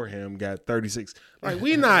work for him, got 36. Like,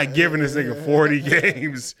 we not giving this nigga 40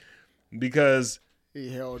 games because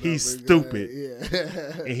he's stupid.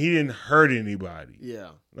 Yeah. And he didn't hurt anybody. Yeah.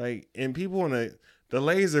 Like, and people on the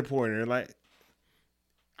laser pointer, like,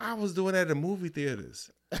 I was doing that at movie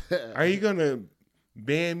theaters. Are you going to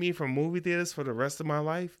ban me from movie theaters for the rest of my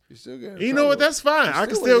life? You know what? That's fine. I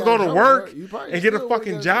can still go to work and get a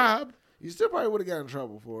fucking job. You still probably would have got in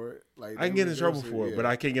trouble for it. Like, I can get in trouble for it, but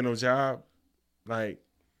I can't get no job. Like,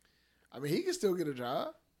 I mean, he can still get a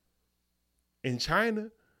job. In China,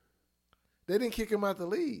 they didn't kick him out the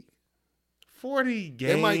league. 40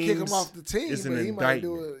 games. They might kick him off the team, but he might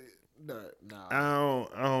do it. Nah.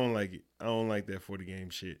 I don't like it. I don't like that 40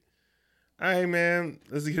 game shit. All right, man.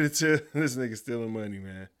 Let's get into this nigga stealing money,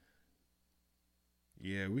 man.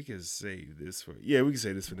 Yeah, we can save this for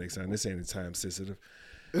next time. This ain't time sensitive.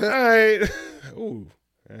 All right. Ooh,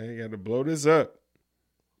 I ain't got to blow this up.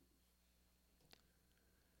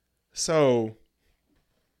 So,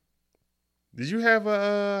 did you have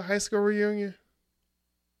a high school reunion?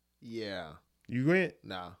 Yeah. You went?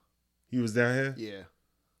 Nah. You was down here? Yeah.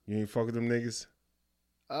 You ain't fuck with them niggas?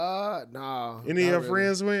 Nah. Any of your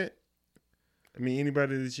friends went? I mean,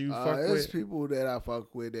 anybody that you fuck with? There's people that I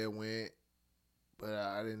fuck with that went, but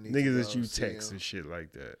I didn't need niggas that you text and shit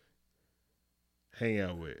like that. Hang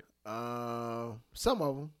out with? Some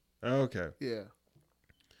of them. Okay. Yeah.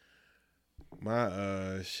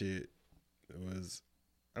 My shit was,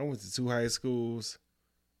 I went to 2 high schools.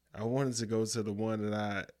 I wanted to go to the one that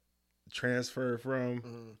I transferred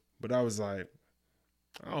from, but I was like,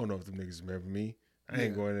 I don't know if them niggas remember me. I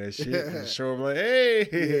ain't going to that shit. And show them like,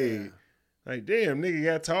 hey, like, damn, nigga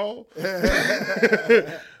got tall.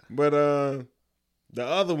 But the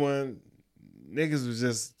other one, niggas was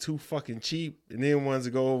just too fucking cheap, and then ones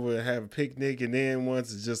to go over and have a picnic, and then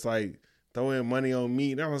ones to just like throw in money on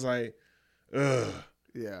me, and I was like, ugh.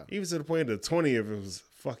 Yeah. Even to the point of the 20th, it was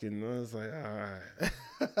fucking, I was like,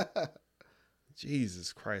 all right.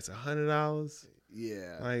 Jesus Christ, $100?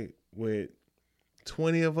 Yeah. Like, with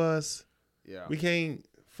 20 of us, yeah, we can't,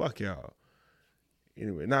 fuck y'all.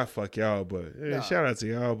 Anyway, not fuck y'all, but shout out to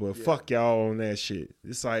y'all, but fuck y'all on that shit.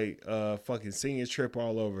 It's like fucking senior trip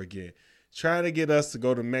all over again. Trying to get us to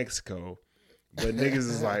go to Mexico, but niggas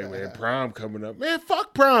is like, man, prom coming up. Man,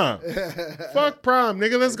 fuck prom. Fuck prom,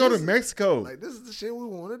 nigga. Let's go to Mexico. Like, this is the shit we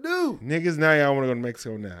want to do. Niggas, now y'all want to go to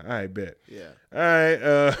Mexico now. All right, bet. Yeah. All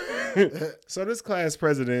right. So this class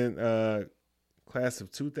president, class of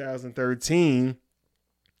 2013,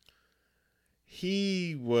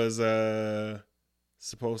 he was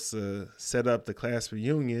supposed to set up the class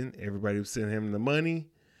reunion. Everybody was sending him the money,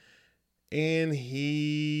 and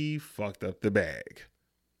he fucked up the bag.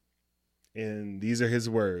 And these are his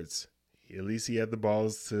words. At least he had the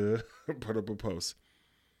balls to put up a post.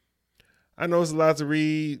 I know it's a lot to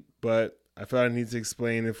read, but I felt I need to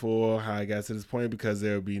explain it for how I got to this point because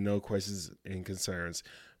there will be no questions and concerns.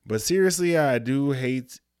 But seriously, I do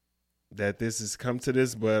hate that this has come to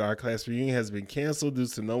this, but our class reunion has been canceled due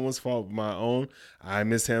to no one's fault but my own. I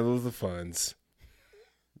mishandled the funds.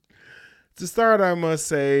 To start, I must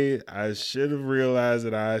say I should have realized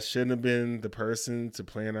that I shouldn't have been the person to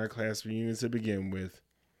plan our class reunion to begin with.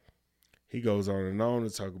 He goes on and on to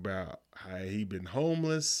talk about how he been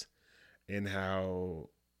homeless and how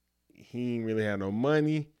he ain't really had no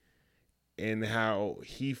money and how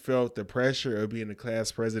he felt the pressure of being the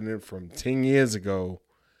class president from 10 years ago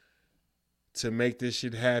to make this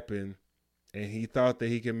shit happen. And he thought that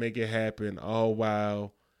he could make it happen all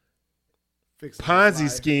while Ponzi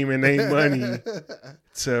scheming ain't money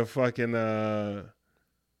to fucking to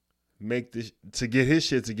get his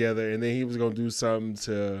shit together, and then he was gonna do something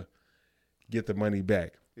to get the money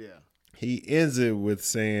back. Yeah. He ends it with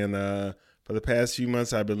saying, for the past few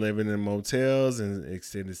months I've been living in motels and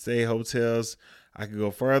extended stay hotels. I could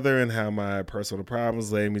go further in how my personal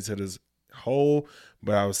problems led me to this hole,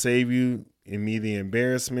 but I will save you in me the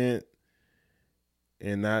embarrassment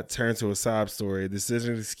and not turn to a sob story. This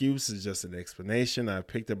isn't an excuse, it's just an explanation. I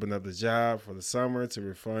picked up another job for the summer to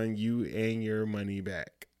refund you and your money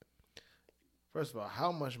back. First of all,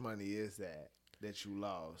 how much money is that you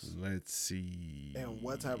lost? Let's see. And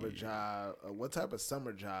what type of job, what type of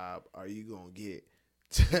summer job are you going to get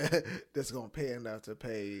that's going to pay enough to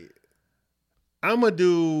pay? I'm going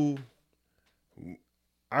to do,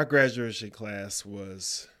 our graduation class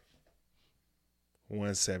was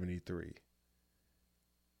 173.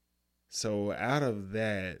 So out of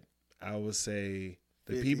that, I would say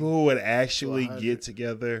the people who would actually get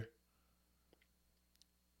together,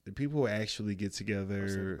 75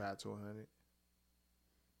 to 100.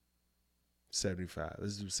 75.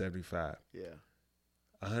 Let's do 75. Yeah.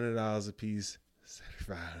 $100 a piece,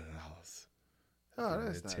 $7,500. Oh,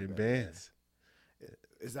 that's not 10 bad. bands.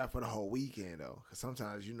 It's not for the whole weekend though, because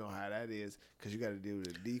sometimes you know how that is. Because you got to do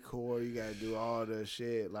the decor, you got to do all the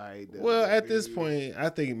shit like. Well, at this point, I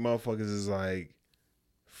think motherfuckers is like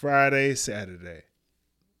Friday, Saturday,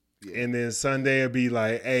 and then Sunday will be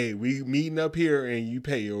like, "Hey, we meeting up here, and you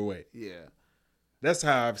pay your way." Yeah, that's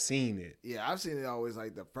how I've seen it. Yeah, I've seen it always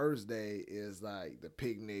like the first day is like the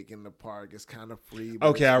picnic in the park. It's kind of free.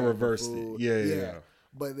 Okay, I reversed it. Yeah.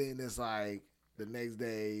 But then it's like. The next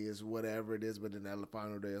day is whatever it is, but then the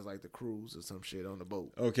final day is like the cruise or some shit on the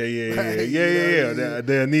boat. Okay, yeah.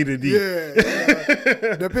 They'll need a deep.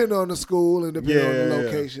 Yeah. Depending on the school and depending on the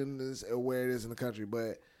location and where it is in the country.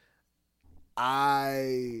 But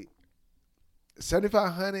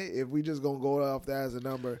 7,500. If we just gonna go off that as a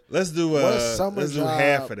number, let's do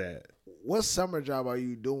half of that. What summer job are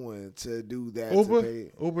you doing to do that?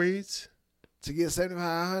 Uber Eats. To get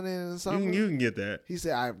 7,500 and something, you can get that. He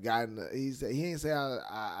said I've gotten. He ain't say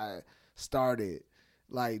I started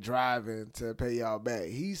like driving to pay y'all back.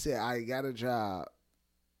 He said I got a job,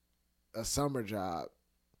 a summer job.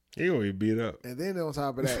 He gonna be beat up. And then on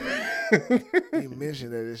top of that, he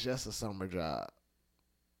mentioned that it's just a summer job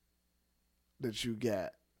that you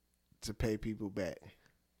got to pay people back.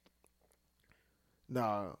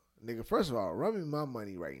 Nah, nigga. First of all, run me my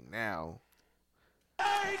money right now.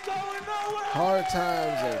 Hard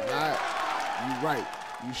times are not. You right.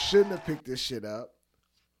 You shouldn't have picked this shit up.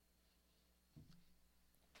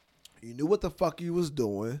 You knew what the fuck you was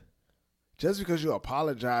doing. Just because you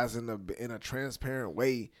apologize in a transparent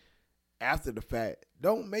way after the fact,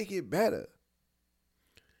 don't make it better.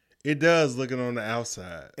 It does looking on the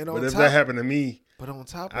outside. And but if that happened to me,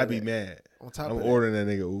 I'd be mad. I'm ordering that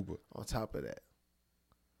nigga Uber. On top of that,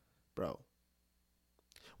 bro.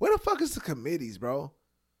 Where the fuck is the committees, bro?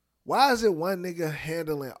 Why is it one nigga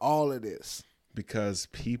handling all of this? Because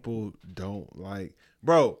people don't like...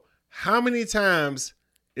 Bro, how many times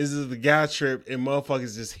is it the guy trip and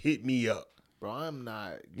motherfuckers just hit me up? Bro, I'm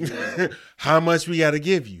not... How much we got to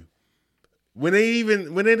give you? When it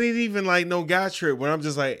ain't even like no guy trip, when I'm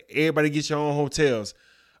just like, everybody get your own hotels.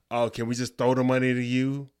 Oh, can we just throw the money to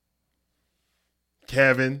you?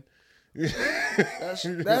 Kevin?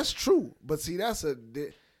 That's true. But see,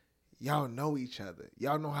 y'all know each other.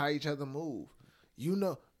 Y'all know how each other move. You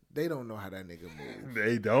know, they don't know how that nigga move.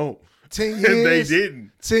 They don't. 10 years. They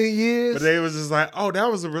didn't. 10 years. But they was just like, oh,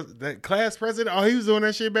 that was that class president. Oh, he was doing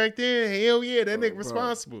that shit back then. Hell yeah, that nigga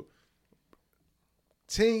responsible.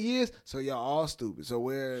 10 years, so y'all all stupid. So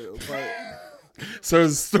So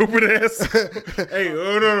it's stupid ass. Hey,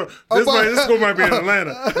 no. This school might be in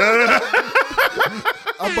Atlanta. No.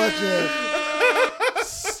 A bunch of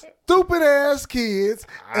stupid ass kids.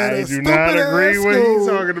 I do not agree what he's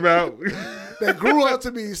talking about. That grew up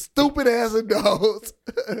to be stupid ass adults.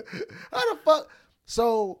 How the fuck?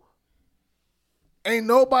 So ain't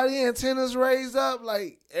nobody antennas raised up?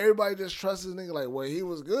 Like everybody just trusts this nigga. Like, well, he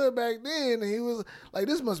was good back then. And he was like,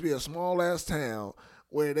 this must be a small ass town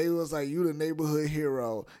where they was like, you the neighborhood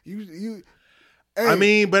hero. You. Hey, I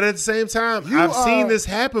mean, but at the same time, I've seen this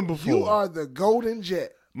happen before. You are the golden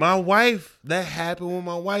jet. My wife, that happened with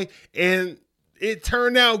my wife, and it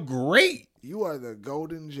turned out great. You are the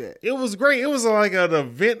golden jet. It was great. It was like an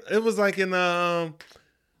event. It was like in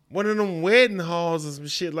one of them wedding halls or some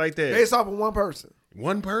shit like that. Based off of one person.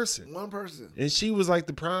 One person. And she was like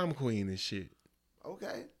the prom queen and shit.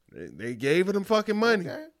 Okay. They gave her them fucking money.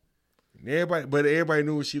 Okay. Everybody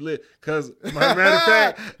knew where she lived. Because, matter of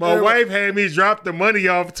fact, my wife had me drop the money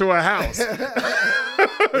off to her house.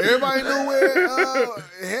 Everybody knew where,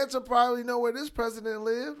 had to probably know where this president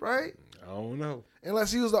lived, right? I don't know.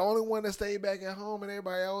 Unless he was the only one that stayed back at home and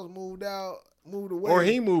everybody else moved away. Or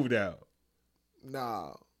he moved out.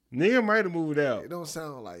 Nah. Nigga might have moved out. It don't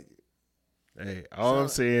sound like it. Hey, I'm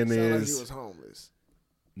saying is like he was homeless.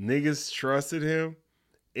 Niggas trusted him,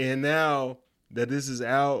 and now that this is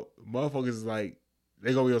out, motherfuckers is like,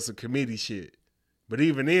 they gonna be on some committee shit. But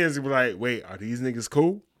even then, it's like, wait, are these niggas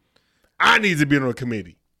cool? I need to be on a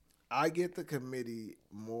committee. I get the committee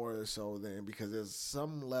more so than because there's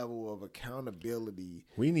some level of accountability.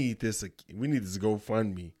 We need this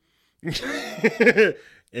GoFundMe.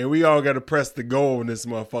 And we all got to press the go on this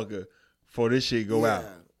motherfucker before this shit go out.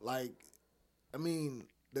 Like, I mean,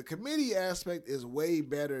 the committee aspect is way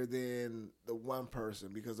better than the one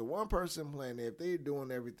person because the one person plan, if they're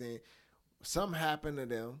doing everything, something happened to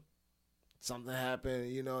them, something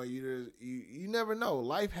happened, you never know.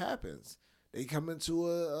 Life happens. They come into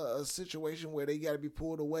a situation where they got to be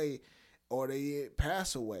pulled away or they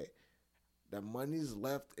pass away. The money's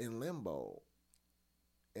left in limbo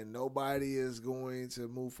and nobody is going to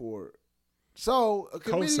move forward. So a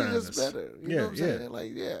committee is better. You know what I'm saying?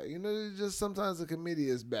 Like, just sometimes a committee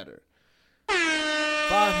is better. 5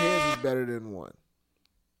 heads is better than 1.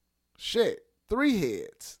 Shit, 3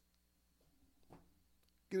 heads.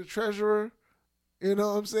 Get a treasurer. You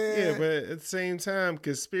know what I'm saying? Yeah, but at the same time,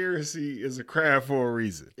 conspiracy is a crime for a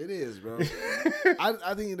reason. It is, bro.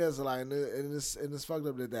 I think that's a lot, and it's fucked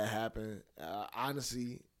up that happened.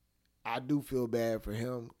 Honestly, I do feel bad for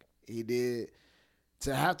him. He did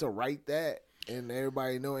to have to write that, and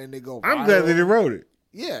everybody know, and they go. I'm glad that he wrote it.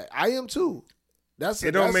 Yeah, I am too.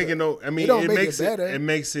 It does make it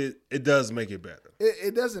better.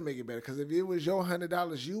 It doesn't make it better because if it was your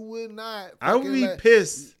 $100, you would not. I would be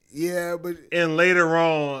pissed. Yeah, but and later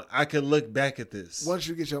on, I can look back at this once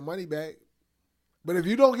you get your money back. But if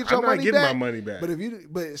you don't get your money back, I'm not getting my money back.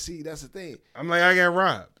 But see, that's the thing. I'm like, I got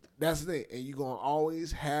robbed. That's the thing, and you gonna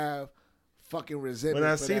always have fucking resentment.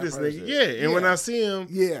 When I see this nigga, and when I see him,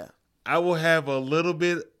 I will have a little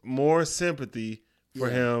bit more sympathy for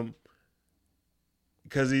him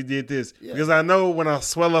because he did this. Yeah. Because I know when I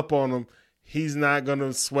swell up on him, he's not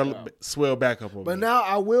gonna swell back up on me. But now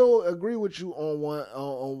I will agree with you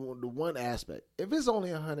on the one aspect. If it's only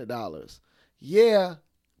 $100,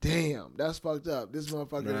 damn, that's fucked up. This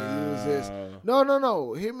motherfucker use this.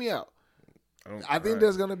 No. Hear me out. I think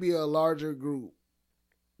there's gonna be a larger group,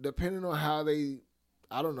 depending on how they,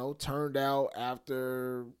 I don't know, turned out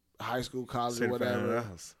after high school, college, or whatever.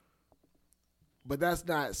 But that's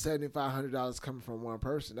not $7,500 coming from one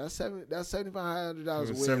person. That's $7,500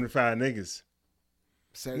 with 75 niggas.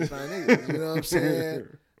 75 niggas. You know what I'm saying?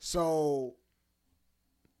 So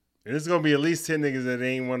and it's gonna be at least 10 niggas that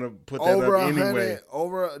ain't want to put that up anyway.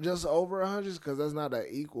 Over 100, because that's not an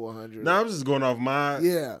equal 100. No, I'm just going off my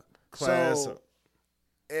class. So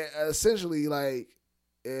essentially, like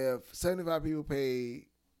if 75 people paid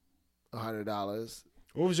 $100,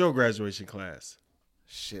 what was your graduation class?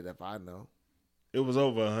 Shit, if I know. It was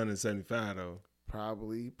over 175 though.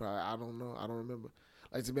 Probably. I don't know. I don't remember.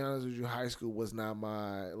 Like, to be honest with you, high school was not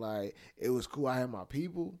my, like, it was cool. I had my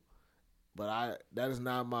people, but that is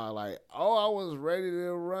not my, like, I was ready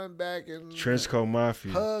to run back and Trenchcoat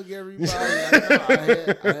Mafia. Hug everybody. I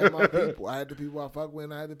had my people. I had the people I fuck with,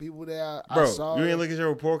 and I had the people that I saw. You ain't look at your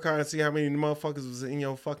report card and see how many motherfuckers was in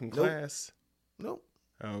your fucking class? Nope.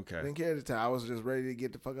 Okay. Didn't care at the time. I was just ready to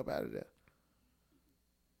get the fuck up out of there.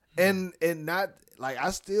 And not like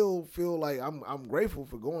I still feel like I'm grateful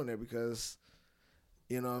for going there because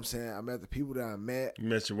You know what I'm saying? I met the people that I met. You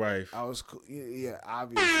met your wife. I was cool. Yeah,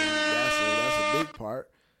 obviously that's a big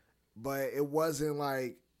part. But it wasn't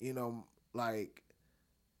like, like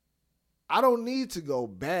I don't need to go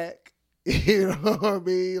back. You know what I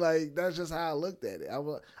mean? Like that's just how I looked at it.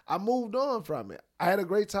 I moved on from it. I had a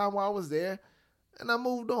great time while I was there, and I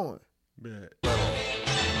moved on. Bet.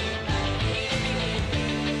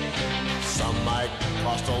 Some might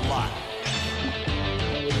cost a lot.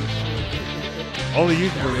 Only you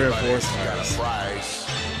can prevent forest got a fires. price.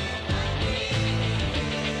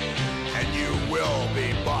 And you will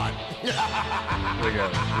be bought. Look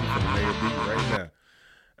at it. I'm finna make a beat right now.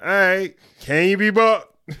 All right. Can you be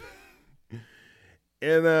bought?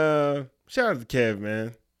 And shout out to Kev,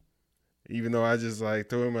 man. Even though I just like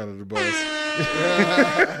threw him out of the bus.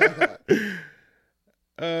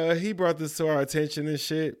 He brought this to our attention and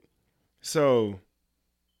shit. So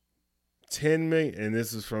 10 million, and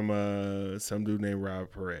this is from some dude named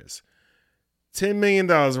Rob Perez. $10 million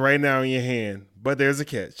right now in your hand, but there's a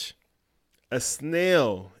catch. A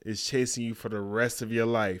snail is chasing you for the rest of your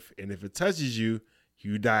life, and if it touches you,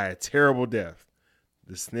 you die a terrible death.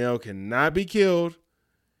 The snail cannot be killed.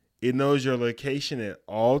 It knows your location at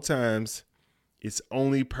all times. Its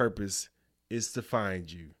only purpose is to find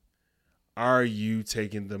you. Are you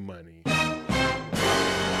taking the money?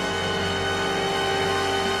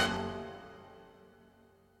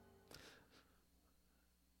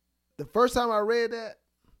 The first time I read that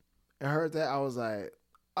and heard that, I was like,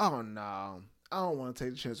 oh no, I don't want to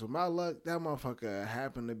take the chance. With my luck, that motherfucker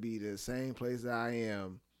happened to be the same place that I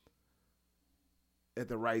am at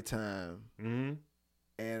the right time. Mm-hmm.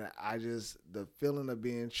 And the feeling of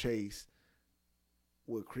being chased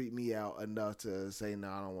would creep me out enough to say, no,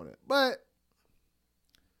 I don't want it. But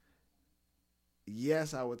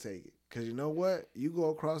yes, I would take it. Because you know what? You go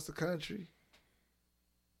across the country,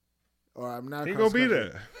 or I'm not He across gonna be the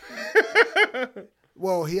country. there.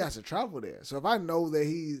 Well, he has to travel there. So if I know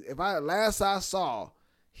that last I saw,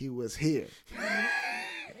 he was here.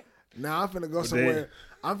 Now I'm finna go somewhere.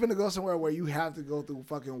 I'm finna go somewhere where you have to go through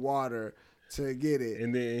fucking water to get it.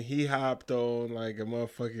 And then he hopped on like a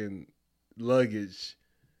motherfucking luggage.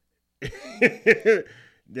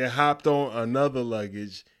 Then hopped on another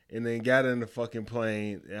luggage and then got in the fucking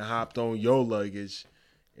plane and hopped on your luggage.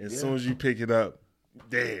 And as soon as you pick it up,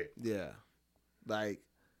 dead. Yeah. Like,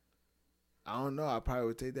 I don't know. I probably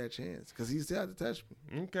would take that chance because he still had to touch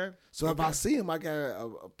me. Okay. So if I see him, I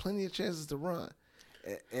got plenty of chances to run.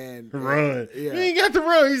 And run. Yeah. You ain't got to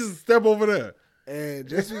run. You just step over there. And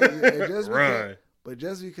just run. But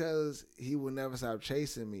just because he will never stop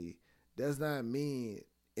chasing me does not mean,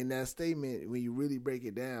 in that statement, when you really break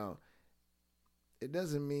it down, it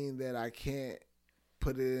doesn't mean that I can't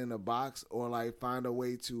put it in a box or like find a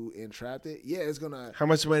way to entrap it. Yeah, it's gonna. How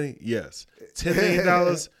much money? Yes. $10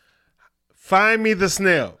 million. Find me the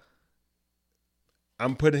snail.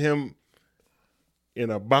 I'm putting him in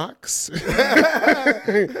a box,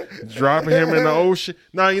 dropping him in the ocean.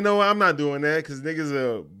 No, you know what? I'm not doing that because niggas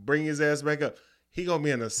will bring his ass back up. He gonna be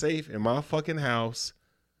in a safe in my fucking house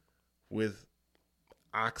with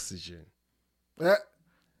oxygen.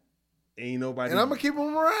 Ain't nobody. And I'm gonna keep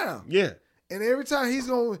him around. Yeah. And every time he's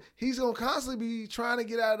gonna constantly be trying to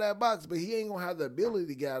get out of that box, but he ain't gonna have the ability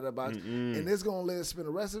to get out of that box. Mm-mm. And it's gonna let him spend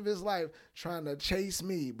the rest of his life trying to chase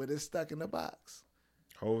me, but it's stuck in the box.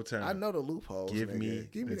 Whole time. I know the loopholes. Give me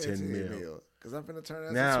the that 10 mil. Because I'm finna turn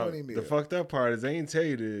that Now, to 20 mil. the fucked up part is they ain't tell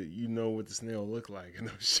you that you know what the snail look like and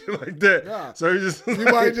no shit like that. Yeah. So he just You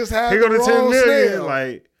might just have he go the to 10 wrong million. snail.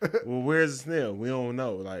 Like, well, where's the snail? We don't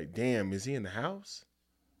know. Like, damn, is he in the house?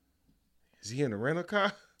 Is he in the rental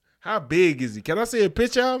car? How big is he? Can I see a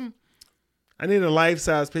picture of him? I need a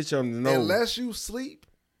life-size picture of him to know. Unless you sleep,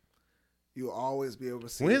 you'll always be able to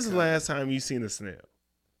see. When's the last time you seen a snail?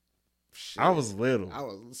 Shit. I was little. I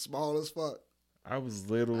was small as fuck. I was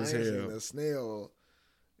little as I ain't hell. seen a snail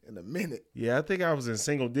in a minute. Yeah, I think I was in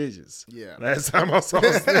single digits. Yeah. Last time I saw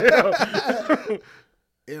a snail.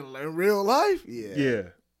 In real life? Yeah. Yeah.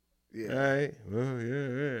 Yeah. All right. Well,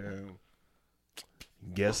 yeah.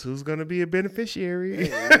 Guess who's gonna be a beneficiary?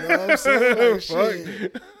 Hey, you know what I'm saying? Like, Fuck.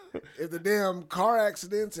 shit. If the damn car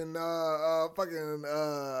accidents and fucking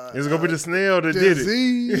It's gonna be the snail that did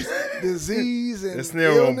it. Disease and The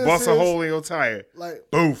snail gonna bust a illnesses, hole in your tire. Like,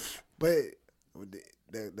 Boof. but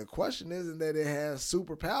the question isn't that it has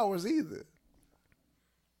superpowers either.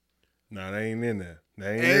 No, they ain't in there.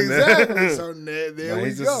 They ain't Exactly. in there. So there No, we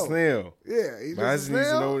he's go. just a snail. Yeah, he's But I just just a need to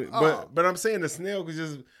snail. know. Oh. But I'm saying the snail could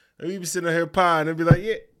just we be sitting here pie and they'd be like,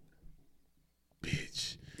 yeah,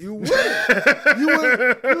 bitch. You would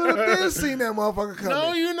have been seen that motherfucker coming.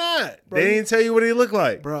 No, you're not. Bro, They didn't tell you what he looked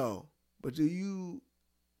like. Bro, but do you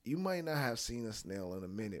you might not have seen a snail in a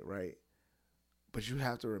minute, right? But you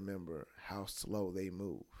have to remember how slow they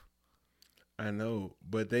move. I know,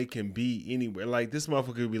 but they can be anywhere. Like this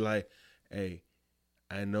motherfucker could be like, hey,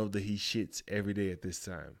 I know that he shits every day at this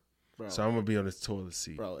time. Bro, so I'm gonna be on this toilet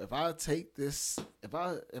seat. Bro, if I take this, if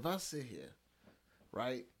I sit here,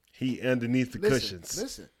 right? He underneath the cushions.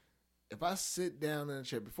 Listen, if I sit down in a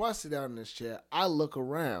chair, before I sit down in this chair, I look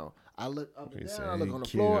around. I look up and down. I look on the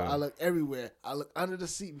floor. I look everywhere. I look under the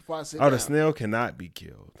seat before I sit down. Oh, the snail cannot be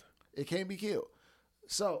killed. It can't be killed.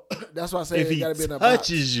 So that's why I say if it he gotta be in a box.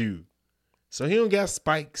 touches you, so he don't got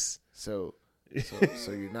spikes. So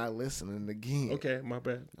you're not listening again. Okay, my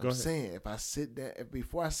bad. Go I'm ahead. saying if I sit down,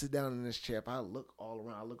 before I sit down in this chair, if I look all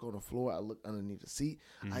around, I look on the floor, I look underneath the seat,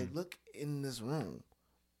 I look in this room,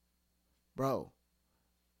 bro.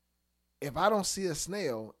 If I don't see a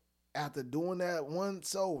snail after doing that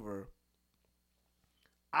once over,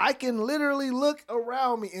 I can literally look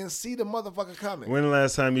around me and see the motherfucker coming. When the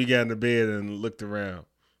last time you got in the bed and looked around?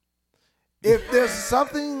 If there's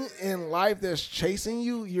something in life that's chasing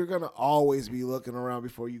you, you're gonna always be looking around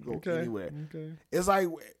before you go anywhere. Okay. It's like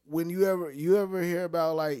when you ever hear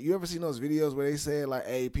about, like, you ever seen those videos where they say like,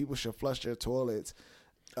 hey, people should flush their toilets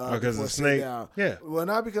because of the snake. Down. Yeah. Well,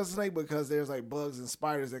 not because of the snake, because there's like bugs and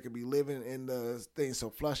spiders that could be living in the thing. So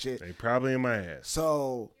flush it. They probably in my ass.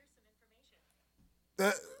 So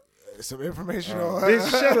some information on bitch,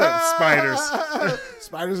 shut up, spiders.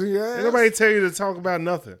 Spiders in your ass. Ain't nobody tell you to talk about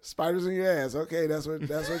nothing. Spiders in your ass. Okay, that's what you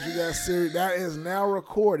got. Serious. That is now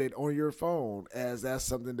recorded on your phone as that's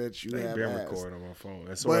something that you have. Been recorded on my phone.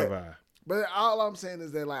 And so have I. But all I'm saying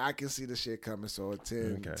is that, like, I can see the shit coming. So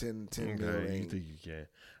 10 million. You think you can?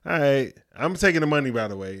 All right, I'm taking the money, by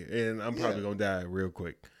the way, and I'm probably gonna die real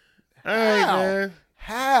quick. All right, man.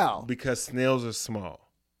 How? Because snails are small.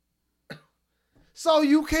 So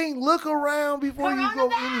you can't look around before you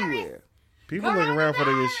go anywhere. People look around before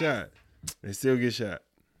they get shot. They still get shot.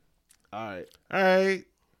 All right.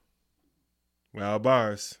 Wild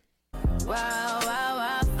bars. All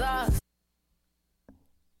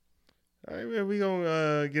right, man. We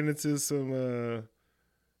gonna get into some.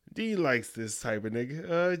 D likes this type of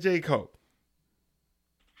nigga. J. Cole.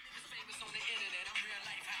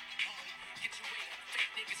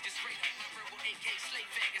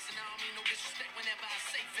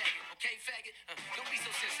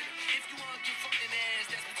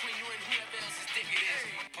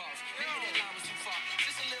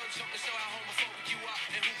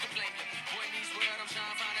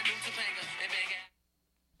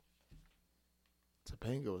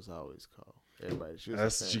 Topanga was always called. Everybody.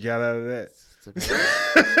 That's what you got out of that.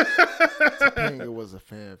 Topanga was a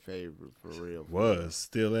fan favorite for real.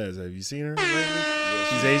 Still is. Have you seen her lately? Yeah,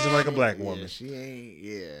 she's aging like a black woman. She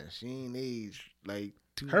ain't aged like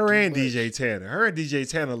her and DJ Tanner. Her and DJ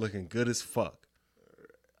Tanner looking good as fuck.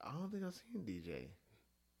 I don't think I've seen DJ.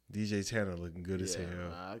 DJ Tanner looking good as hell.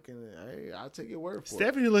 I'll take your word for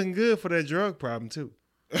Stephanie looking good for that drug problem too.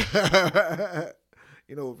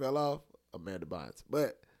 You know who fell off? Amanda Bynes.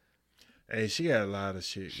 But hey, she got a lot of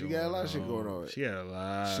shit. She got a lot of shit going on. She got a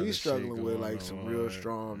lot. She's struggling with like some real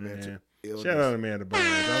strong mental illness. Shout out Amanda Bynes. I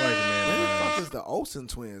like Amanda Bynes. Where the fuck is the Olsen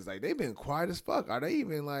twins? Like, they've been quiet as fuck. Are they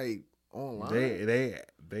even like online?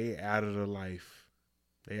 They out of the life.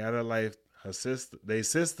 They out of life. Her sister,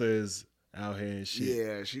 sister is out here and shit.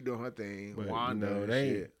 Yeah, she doing her thing. But Wanda and they.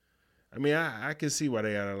 shit. I mean, I can see why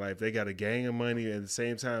they out of life. They got a gang of money at the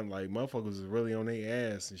same time. Like, motherfuckers was really on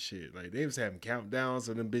their ass and shit. Like, they was having countdowns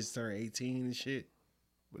so them bitches turned 18 and shit.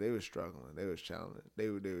 But they was struggling. They was challenging. They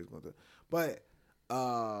was going through. But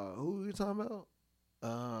who were you talking about?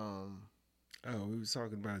 We was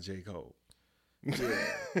talking about J. Cole.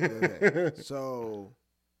 Yeah. So,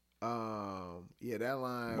 that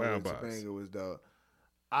line with Topanga was dope.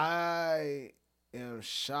 I am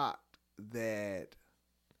shocked that.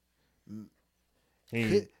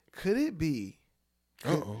 Could it be?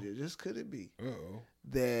 Could it be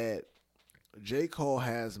that J. Cole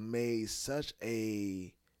has made such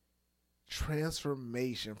a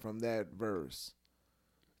transformation from that verse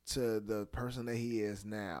to the person that he is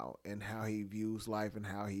now, and how he views life, and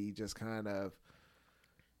how he just kind of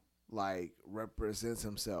like represents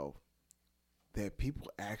himself, that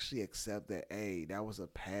people actually accept that, hey, that was a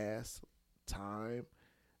past time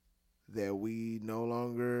that we no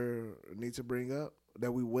longer need to bring up,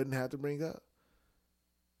 that we wouldn't have to bring up?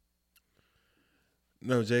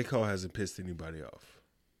 No, J. Cole hasn't pissed anybody off.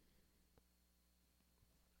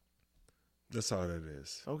 That's all that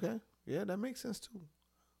is. Okay. Yeah, that makes sense too.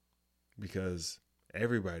 Because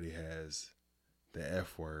everybody has the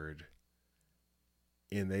F word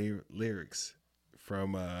in their lyrics.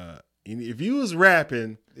 From if you was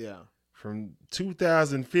rapping Yeah. from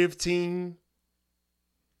 2015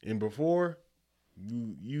 and before,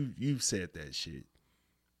 you said that shit.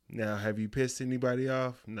 Now, have you pissed anybody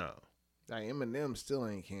off? No. Like Eminem still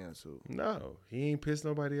ain't canceled. No, he ain't pissed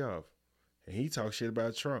nobody off. And he talk shit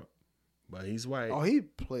about Trump, but he's white. Oh, he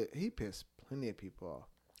pissed plenty of people off.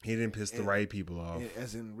 He didn't piss the right people off.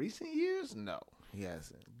 As in recent years, no, he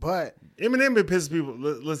hasn't. But Eminem been pissed people.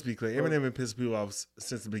 Let's be clear. Eminem been pissed people off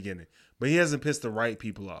since the beginning, but he hasn't pissed the right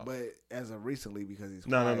people off. But as of recently, because he's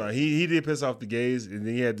no. He did piss off the gays, and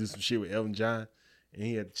then he had to do some shit with Elton John, and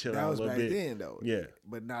he had to chill out a little bit. That was back then, though. Yeah,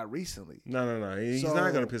 but not recently. No. He's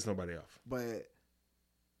not gonna piss nobody off. But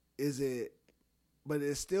is it? But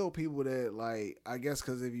it's still people that, like, I guess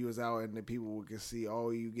because if you was out and the people could see,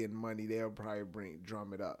 oh, you getting money, they'll probably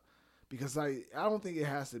drum it up. Because, like, I don't think it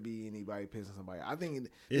has to be anybody pissing somebody. I think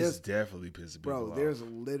it's definitely pissing people off. Bro, there's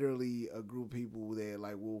literally a group of people that,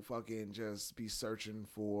 like, will fucking just be searching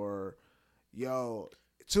for, yo,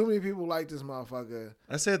 too many people like this motherfucker.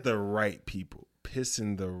 I said the right people.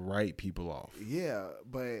 Pissing the right people off. Yeah,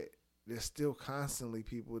 but there's still constantly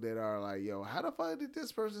people that are like, yo, how the fuck did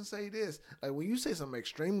this person say this? Like, when you say some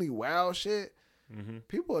extremely wild shit,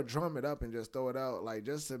 people will drum it up and just throw it out, like,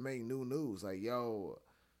 just to make new news. Like, yo,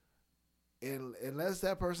 unless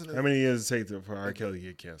that person is... How many years does it take for R. Kelly to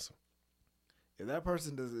get canceled? If that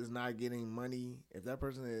person is not getting money, if that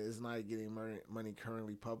person is not getting money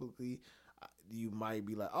currently publicly, you might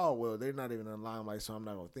be like, oh, well, they're not even in the limelight, so I'm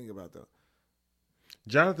not going to think about them.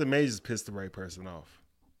 Jonathan Majors pissed the right person off.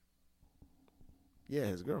 Yeah,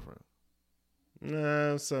 his girlfriend.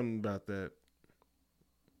 Nah, something about that.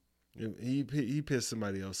 He pissed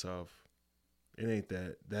somebody else off. It ain't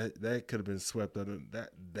that. That could have been swept under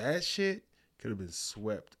that shit could have been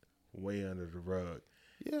swept way under the rug.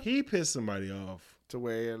 Yeah. He pissed somebody off. To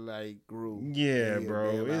where it like grew. Yeah,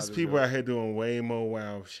 bro. It's people out here doing way more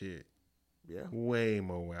wild shit. Yeah. Way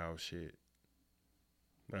more wild shit.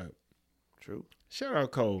 Right. True. Shout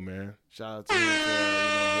out Cole, man. Shout out to him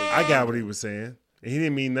for, I got what he was saying. And he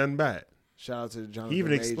didn't mean nothing by it. Shout out to Jonathan. He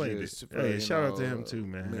even explained Majors it. for, Hey, shout out to him too,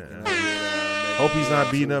 man. With, hope he's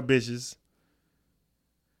not beating up bitches.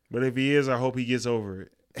 But if he is, I hope he gets over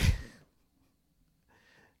it.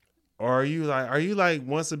 Or are you like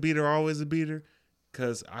once a beater, always a beater?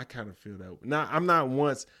 Cause I kind of feel that. Now I'm not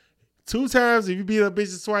once. 2 times. If you beat up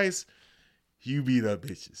bitches twice, you beat up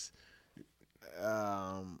bitches.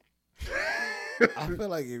 I feel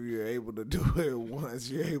like if you're able to do it once,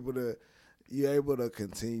 you're able to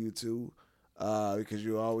continue to, because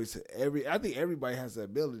you always I think everybody has the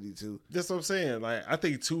ability to. That's what I'm saying. Like I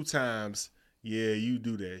think 2 times, yeah, you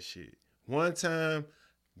do that shit. 1 time,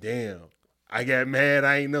 damn, I got mad.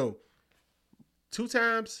 I ain't know. 2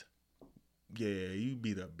 times, yeah, you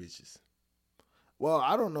beat up bitches. Well,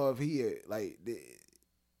 I don't know if he like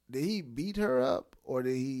did he beat her up or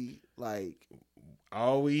did he like.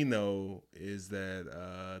 All we know is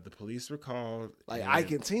that the police were called. Like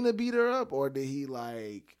Ike and Tina beat her up, or did he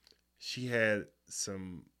like? She had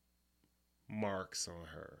some marks on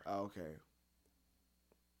her. Oh, okay.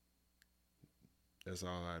 That's all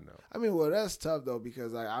I know. I mean, well, that's tough though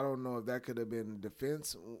because like I don't know if that could have been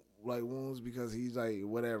defense like wounds because he's like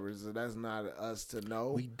whatever. So that's not us to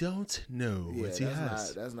know. We don't know what he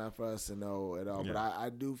has. That's not for us to know at all. Yeah. But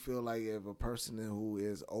I do feel like if a person who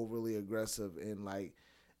is overly aggressive and like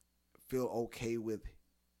feel okay with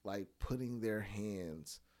like putting their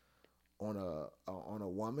hands on a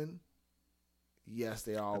woman, yes,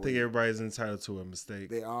 they are. I think everybody's entitled to a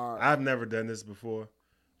mistake. They are. I've never done this before.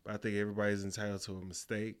 But I think everybody's entitled to a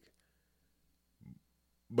mistake.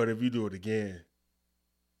 But if you do it again,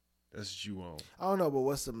 that's what you want. I don't know, but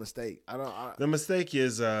what's the mistake? The mistake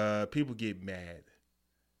is people get mad.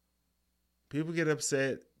 People get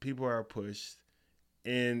upset. People are pushed.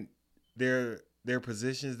 And they're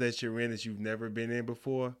positions that you're in that you've never been in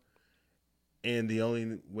before. And the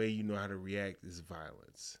only way you know how to react is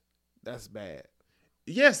violence. That's bad.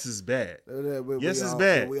 Yes, it's bad. Yes, it's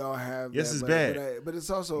bad. We all have. Yes, it's bad. But it's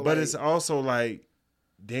also. But it's also like,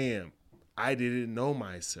 damn, I didn't know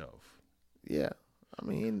myself. Yeah, I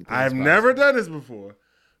mean, I've never done this before,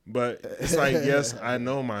 but it's like, yes, I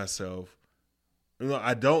know myself.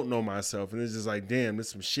 I don't know myself, and it's just like, damn, there's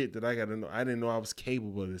some shit that I gotta know. I didn't know I was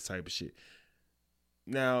capable of this type of shit.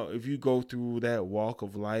 Now, if you go through that walk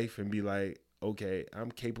of life and be like, okay,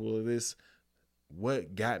 I'm capable of this.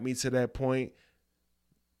 What got me to that point?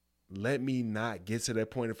 Let me not get to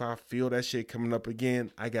that point. If I feel that shit coming up again,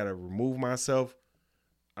 I got to remove myself.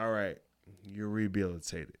 All right, you're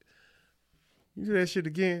rehabilitated. You do that shit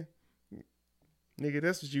again, nigga,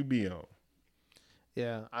 that's what you be on.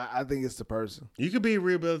 Yeah, I think it's the person. You could be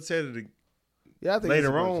rehabilitated I think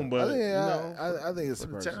later on, but I think it's the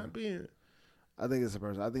person. Time being, I think it's the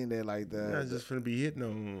person. I think they like the. You're not just finna be hitting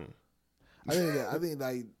on. I think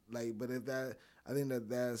like, but if that, I think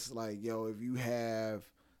that's like, yo, if you have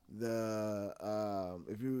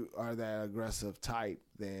if you are that aggressive type,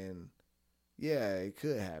 then yeah, it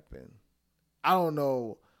could happen. I don't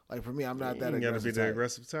know. Like for me, I'm not that aggressive. You gotta be that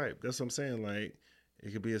aggressive type. That's what I'm saying. Like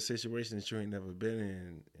it could be a situation that you ain't never been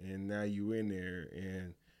in, and now you in there,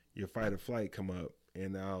 and your fight or flight come up,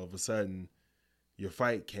 and now all of a sudden, your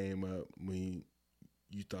fight came up when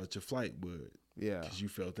you thought your flight would. Yeah, because you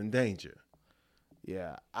felt in danger.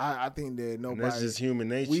 Yeah, I think that nobody. And that's just human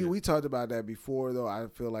nature. We talked about that before, though. I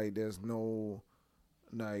feel like there's no,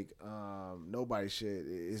 like, nobody should.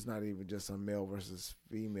 It's not even just a male versus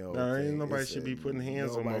female. No, ain't nobody should be putting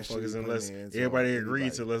hands on motherfuckers unless everybody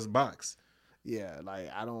agrees to let's box. Yeah,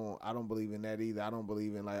 like I don't believe in that either. I don't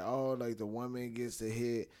believe in like like the woman gets to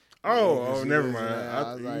hit. Oh, never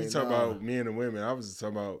mind. You talking about men and women? I was just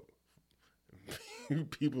talking about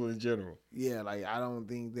people in general. Yeah, like I don't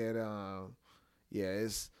think that. Yeah,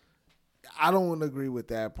 I don't agree with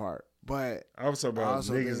that part, but I was talking about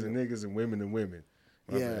niggas and niggas and women and women.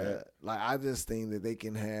 Yeah, like I just think that they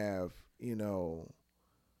can have,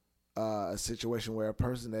 a situation where a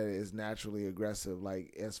person that is naturally aggressive,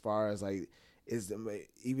 like as far as like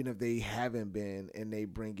even if they haven't been and they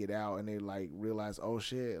bring it out and they like realize, oh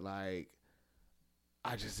shit, like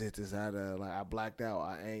I just hit this out of like I blacked out,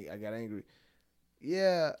 I got angry.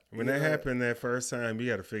 Yeah. When that happened that first time, you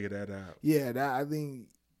got to figure that out. Yeah, that I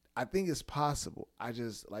think it's possible. I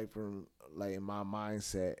just like from like in my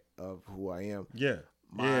mindset of who I am. Yeah.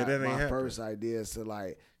 My happened. First idea is to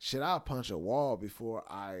like, should I punch a wall before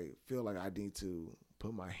I feel like I need to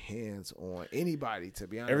put my hands on anybody? To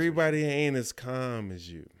be honest, everybody ain't as calm as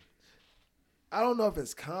you. I don't know if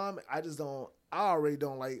it's calm. I already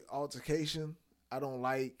don't like altercation. I don't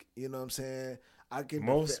like, you know what I'm saying?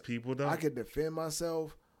 Most people don't. I could defend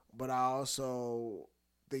myself, but I also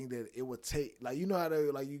think that it would take, like, you know how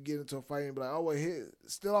to, like, you get into a fight and be like, oh, wait,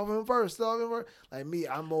 still off him first. Like me,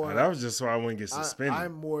 I'm more. And that was just so I wouldn't get suspended.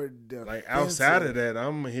 I'm more defensive. Like outside of that,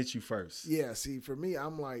 I'm gonna hit you first. Yeah, see, for me,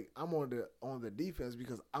 I'm on the defense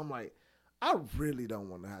because I'm like, I really don't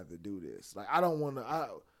want to have to do this. Like, I don't want to.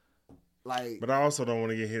 But I also don't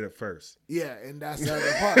want to get hit at first. Yeah, and that's the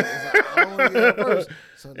other part. It's like, I don't want to get hit at first.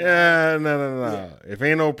 So yeah, no. Yeah. If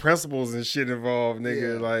ain't no principles and shit involved,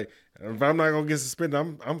 nigga, like if I'm not gonna get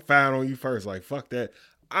suspended, I'm fine on you first. Like fuck that.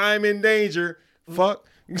 I'm in danger. Fuck.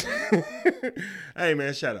 Hey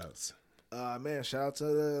man, shout outs. Man, shout out to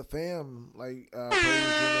the fam. Like shout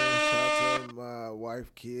out to my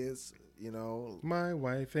wife, kids. My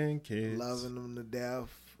wife and kids. Loving them to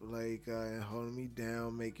death. Like and holding me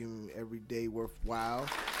down, making every day worthwhile.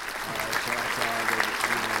 Shout out to all the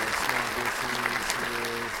small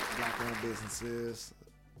businesses, black-owned businesses,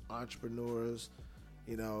 entrepreneurs.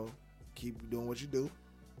 Keep doing what you do.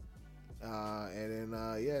 And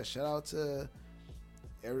then shout out to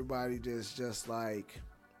everybody. Just like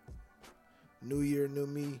new year, new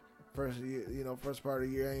me. First year, first part of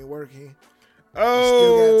the year I ain't working.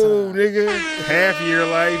 Oh, nigga. Half year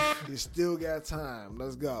life. You still got time.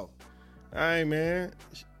 Let's go. All right, man.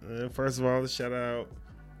 First of all, shout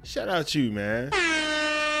out you, man.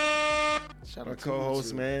 Shout my out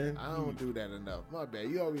co-host, man. I don't do that enough. My bad.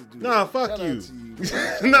 You always do that. Fuck you.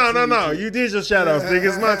 No. You did your shout outs, nigga.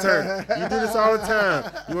 It's my turn. You do this all the time.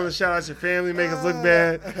 You want to shout out your family, make us look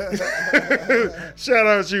bad? Shout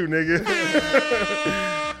out you, nigga.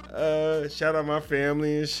 Shout out my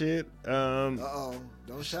family and shit. Don't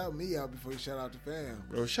shout me out before you shout out the fam.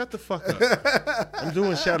 Bro, shut the fuck up. I'm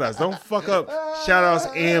doing shout outs. Don't fuck up shout outs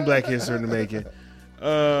and Black History in the Making.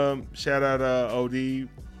 Shout out OD,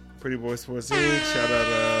 Pretty Boy Sports Inc. Shout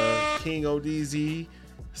out King ODZ.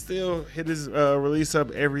 Still hit his release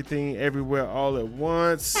up everything, everywhere, all at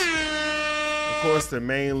once. Of course, the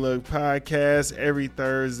Main Look podcast every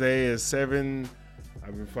Thursday at 7.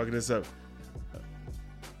 I've been fucking this up.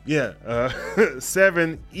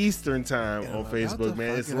 7 Eastern time on Facebook,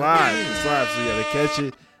 man. It's live. So you gotta catch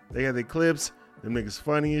it. They got the clips. Them niggas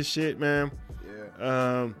funny as shit, man.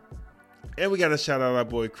 Yeah. And we gotta shout out our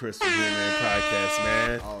boy Chris from here, man. Podcast,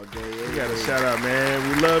 man. All day. We gotta shout out, man.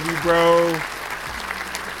 We love you, bro.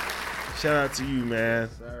 Shout out to you, man.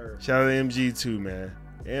 Yes, sir. Shout out to MG too, man.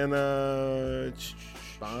 And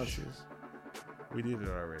sponsors. We did it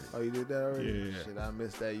already. Oh, you did that already? Yeah. Shit, I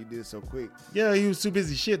missed that. You did it so quick. Yeah, you was too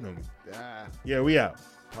busy shitting on me. Yeah, we out.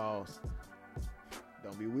 Pause.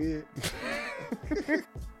 Don't be weird.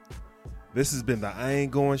 This has been the I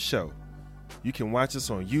Ain't Going Show. You can watch us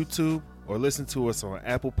on YouTube or listen to us on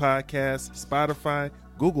Apple Podcasts, Spotify,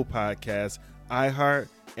 Google Podcasts, iHeart,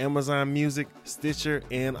 Amazon Music, Stitcher,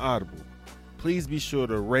 and Audible. Please be sure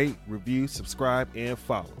to rate, review, subscribe, and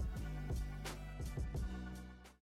follow.